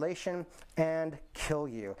tribulation and kill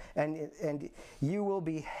you, and you will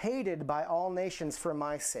be hated by all nations for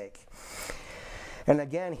my sake. And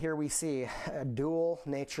again, here we see a dual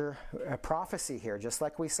nature prophecy here, just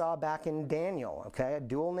like we saw back in Daniel, okay? A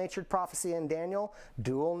dual-natured prophecy in Daniel,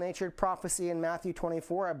 dual-natured prophecy in Matthew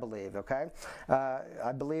 24, I believe, okay?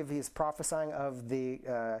 I believe he's prophesying of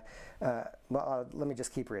the, let me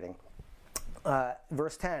just keep reading.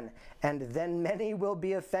 Verse 10, and then many will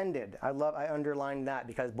be offended. I underlined that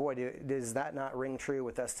because, boy, does that not ring true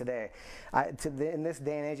with us today. In this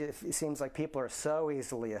day and age, it seems like people are so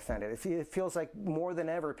easily offended. It feels like more than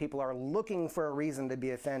ever people are looking for a reason to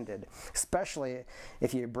be offended, especially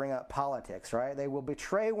if you bring up politics, right? They will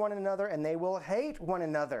betray one another and they will hate one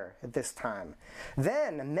another at this time.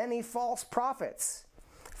 Then many false prophets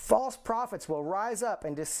will rise up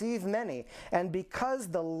and deceive many, and because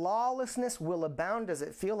the lawlessness will abound. Does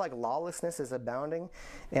it feel like lawlessness is abounding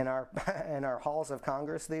in our in our halls of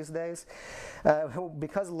Congress these days?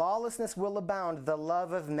 Because lawlessness will abound, the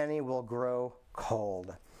love of many will grow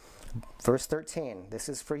cold. Verse 13, this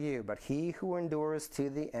is for you, but he who endures to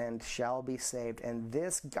the end shall be saved. And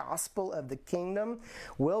this gospel of the kingdom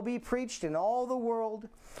will be preached in all the world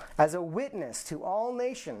as a witness to all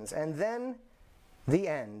nations, and then the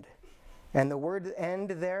end. And the word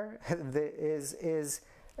end there is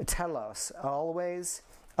telos, always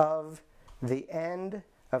of the end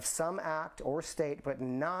of some act or state, but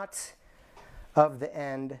not of the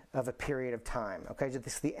end of a period of time. Okay,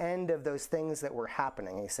 it's the end of those things that were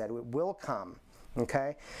happening. He said it will come.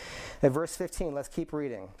 Okay, at verse 15, let's keep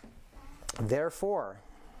reading. Therefore,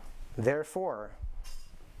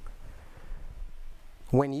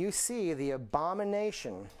 when you see the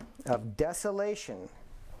abomination of desolation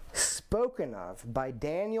spoken of by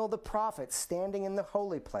Daniel the prophet standing in the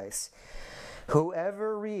holy place,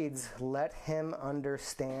 whoever reads, let him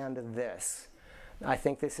understand this. I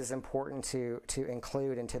think this is important to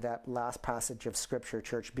include into that last passage of Scripture,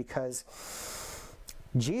 church, because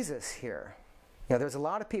Jesus here, there's a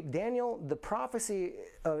lot of people. Daniel, the prophecy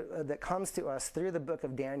that comes to us through the book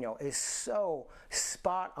of Daniel is so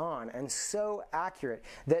spot on and so accurate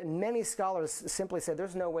that many scholars simply say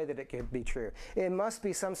there's no way that it could be true. It must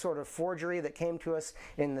be some sort of forgery that came to us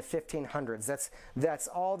in the 1500s. That's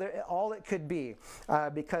all it could be,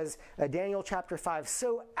 because Daniel chapter 5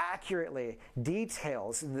 so accurately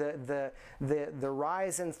details the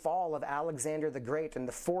rise and fall of Alexander the Great and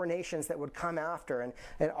the 4 nations that would come after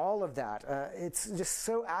and all of that. It's just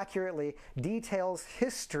so accurately details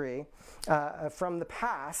history from the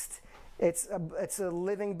past. It's a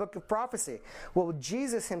living book of prophecy. Well,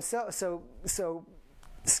 Jesus himself, so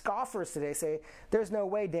scoffers today say there's no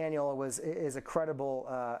way Daniel is a credible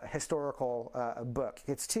historical book.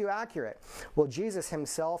 It's too accurate. Well, Jesus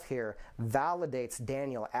himself here validates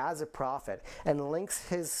Daniel as a prophet and links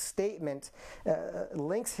his statement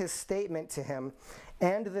to him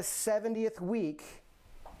and the 70th week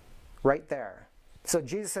right there. So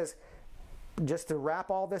Jesus says, just to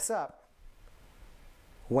wrap all this up,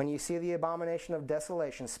 when you see the abomination of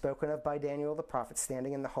desolation spoken of by Daniel the prophet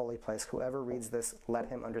standing in the holy place, whoever reads this, let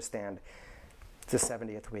him understand. It's the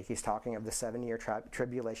 70th week. He's talking of the 7-year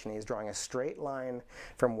tribulation. He's drawing a straight line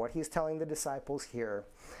from what he's telling the disciples here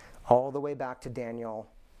all the way back to Daniel.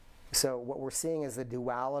 So what we're seeing is the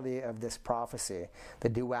duality of this prophecy. The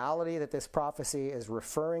duality that this prophecy is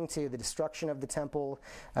referring to, the destruction of the temple,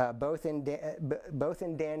 both in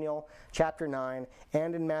Daniel chapter 9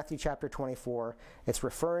 and in Matthew chapter 24. It's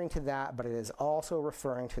referring to that, but it is also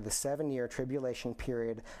referring to the 7-year tribulation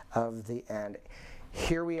period of the end.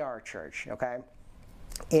 Here we are, church, okay?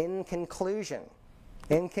 In conclusion,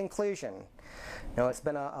 In conclusion, it's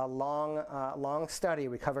been a long study.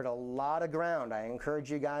 We covered a lot of ground. I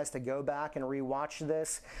encourage you guys to go back and rewatch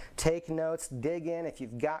this. Take notes, dig in. If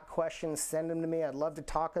you've got questions, send them to me. I'd love to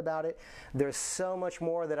talk about it. There's so much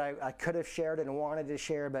more that I could have shared and wanted to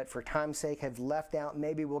share, but for time's sake have left out.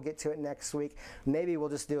 Maybe we'll get to it next week. Maybe we'll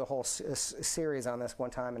just do a whole series on this one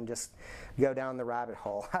time and just go down the rabbit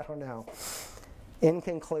hole. I don't know. In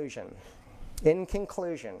conclusion,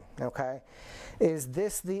 okay, is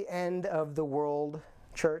this the end of the world,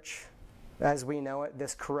 church, as we know it?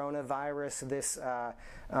 This coronavirus, this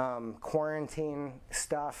quarantine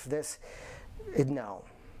stuff, no.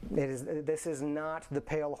 This is not the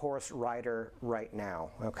pale horse rider right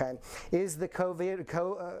now, okay? Is the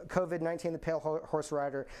COVID-19 the pale horse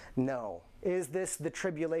rider? No. Is this the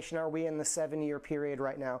tribulation? Are we in the 7-year period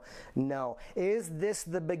right now? No. Is this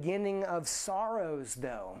the beginning of sorrows,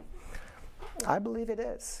 though? I believe it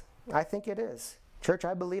is. I think it is. Church,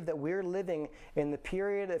 I believe that we're living in the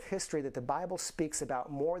period of history that the Bible speaks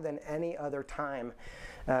about more than any other time.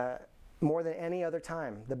 More than any other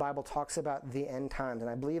time, the Bible talks about the end times. And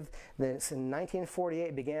I believe that in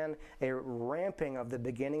 1948 began a ramping of the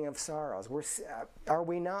beginning of sorrows. Are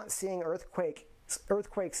we not seeing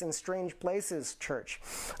earthquakes in strange places, church?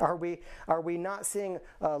 Are we not seeing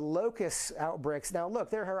locust outbreaks? Now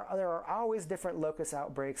look, there are always different locust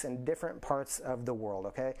outbreaks in different parts of the world,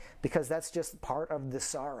 okay? Because that's just part of the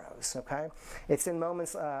sorrows, okay? It's in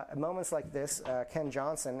moments like this. Ken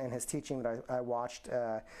Johnson, in his teaching that I watched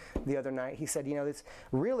the other night, he said,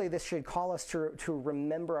 this should call us to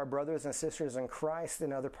remember our brothers and sisters in Christ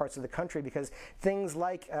in other parts of the country, because things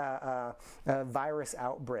like virus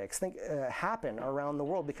outbreaks happen around the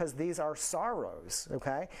world because these are sorrows,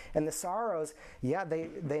 okay? And the sorrows,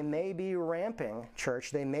 they may be ramping, church,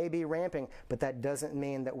 they may be ramping, but that doesn't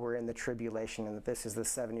mean that we're in the tribulation and that this is the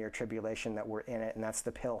 7-year tribulation, that we're in it, and that's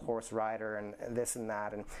the pale horse rider and this and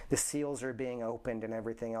that, and the seals are being opened and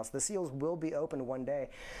everything else. The seals will be opened one day,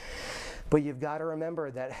 but you've got to remember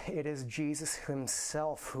that it is Jesus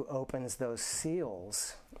himself who opens those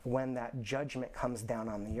seals when that judgment comes down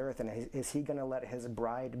on the earth. And is he going to let his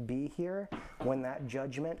bride be here when that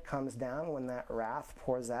judgment comes down, when that wrath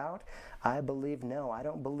pours out? I believe no. I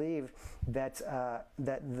don't believe that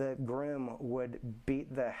the groom would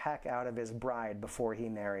beat the heck out of his bride before he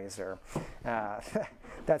marries her.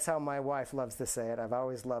 That's how my wife loves to say it. I've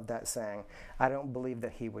always loved that saying. I don't believe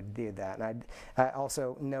that he would do that. And I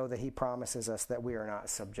also know that he promises us that we are not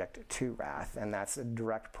subject to wrath, and that's a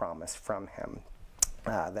direct promise from him.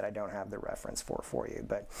 That I don't have the reference for you.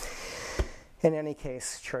 But in any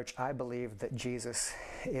case, church, I believe that Jesus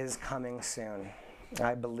is coming soon.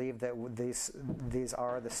 I believe that these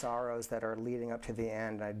are the sorrows that are leading up to the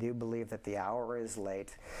end. I do believe that the hour is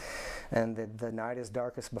late and the night is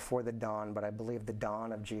darkest before the dawn, but I believe the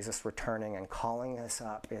dawn of Jesus returning and calling us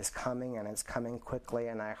up is coming, and it's coming quickly,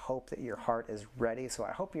 and I hope that your heart is ready. So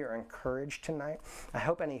I hope you're encouraged tonight. I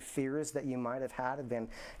hope any fears that you might have had have been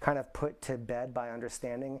kind of put to bed by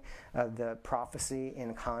understanding the prophecy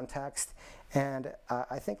in context. And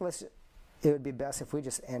I think it would be best if we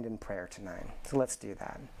just end in prayer tonight. So let's do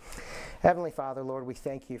that. Heavenly Father, Lord, we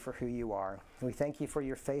thank you for who you are. We thank you for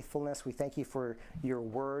your faithfulness. We thank you for your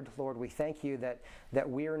word, Lord. We thank you that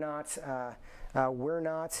we're not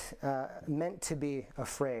meant to be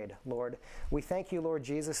afraid, Lord. We thank you, Lord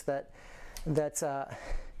Jesus, that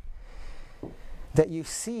you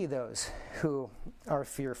see those who are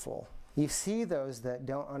fearful. You see those that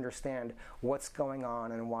don't understand what's going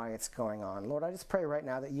on and why it's going on. Lord, I just pray right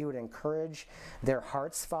now that you would encourage their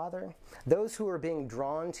hearts, Father. Those who are being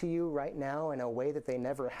drawn to you right now in a way that they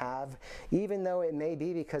never have, even though it may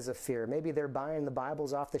be because of fear. Maybe they're buying the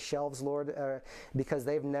Bibles off the shelves, Lord, because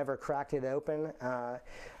they've never cracked it open.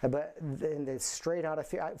 But it's straight out of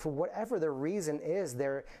fear. For whatever the reason is,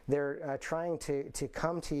 they're trying to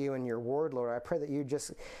come to you in your word, Lord. I pray that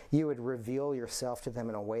you would reveal yourself to them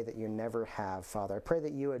in a way that you never have, Father. I pray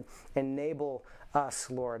that you would enable us,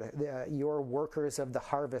 Lord, your workers of the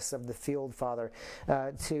harvest of the field, Father,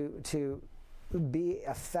 to be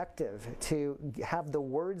effective, to have the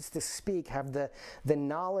words to speak, have the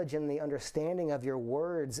knowledge and the understanding of your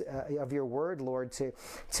words, of your word, Lord,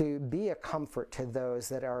 to be a comfort to those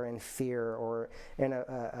that are in fear or in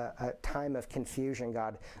a time of confusion,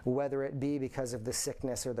 God, whether it be because of the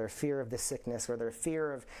sickness or their fear of the sickness or their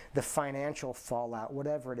fear of the financial fallout,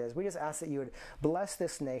 whatever it is. We just ask that you would bless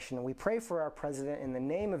this nation. We pray for our president in the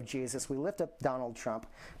name of Jesus. We lift up Donald Trump,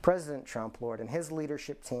 President Trump, Lord, and his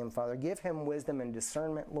leadership team, Father. Give him wisdom wisdom and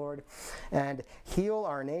discernment, Lord. And heal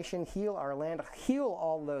our nation, heal our land, heal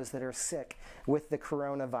all those that are sick with the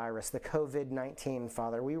coronavirus, the COVID-19,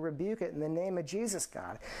 Father. We rebuke it in the name of Jesus,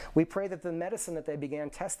 God. We pray that the medicine that they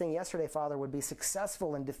began testing yesterday, Father, would be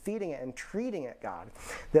successful in defeating it and treating it, God.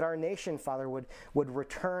 That our nation, Father, would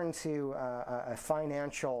return to a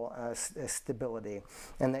financial stability,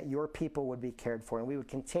 and that your people would be cared for, and we would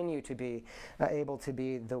continue to be able to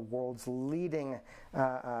be the world's leading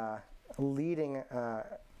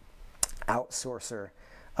outsourcer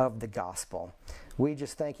of the gospel. We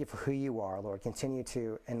just thank you for who you are, Lord. Continue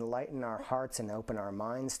to enlighten our hearts and open our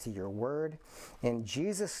minds to your word. In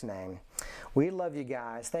Jesus' name, we love you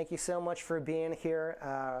guys. Thank you so much for being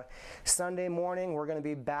here. Sunday morning, we're going to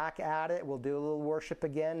be back at it. We'll do a little worship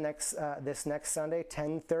again this next Sunday,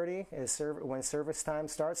 10:30 is when service time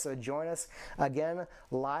starts. So join us again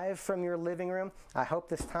live from your living room. I hope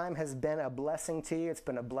this time has been a blessing to you. It's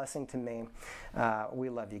been a blessing to me. We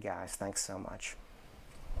love you guys. Thanks so much.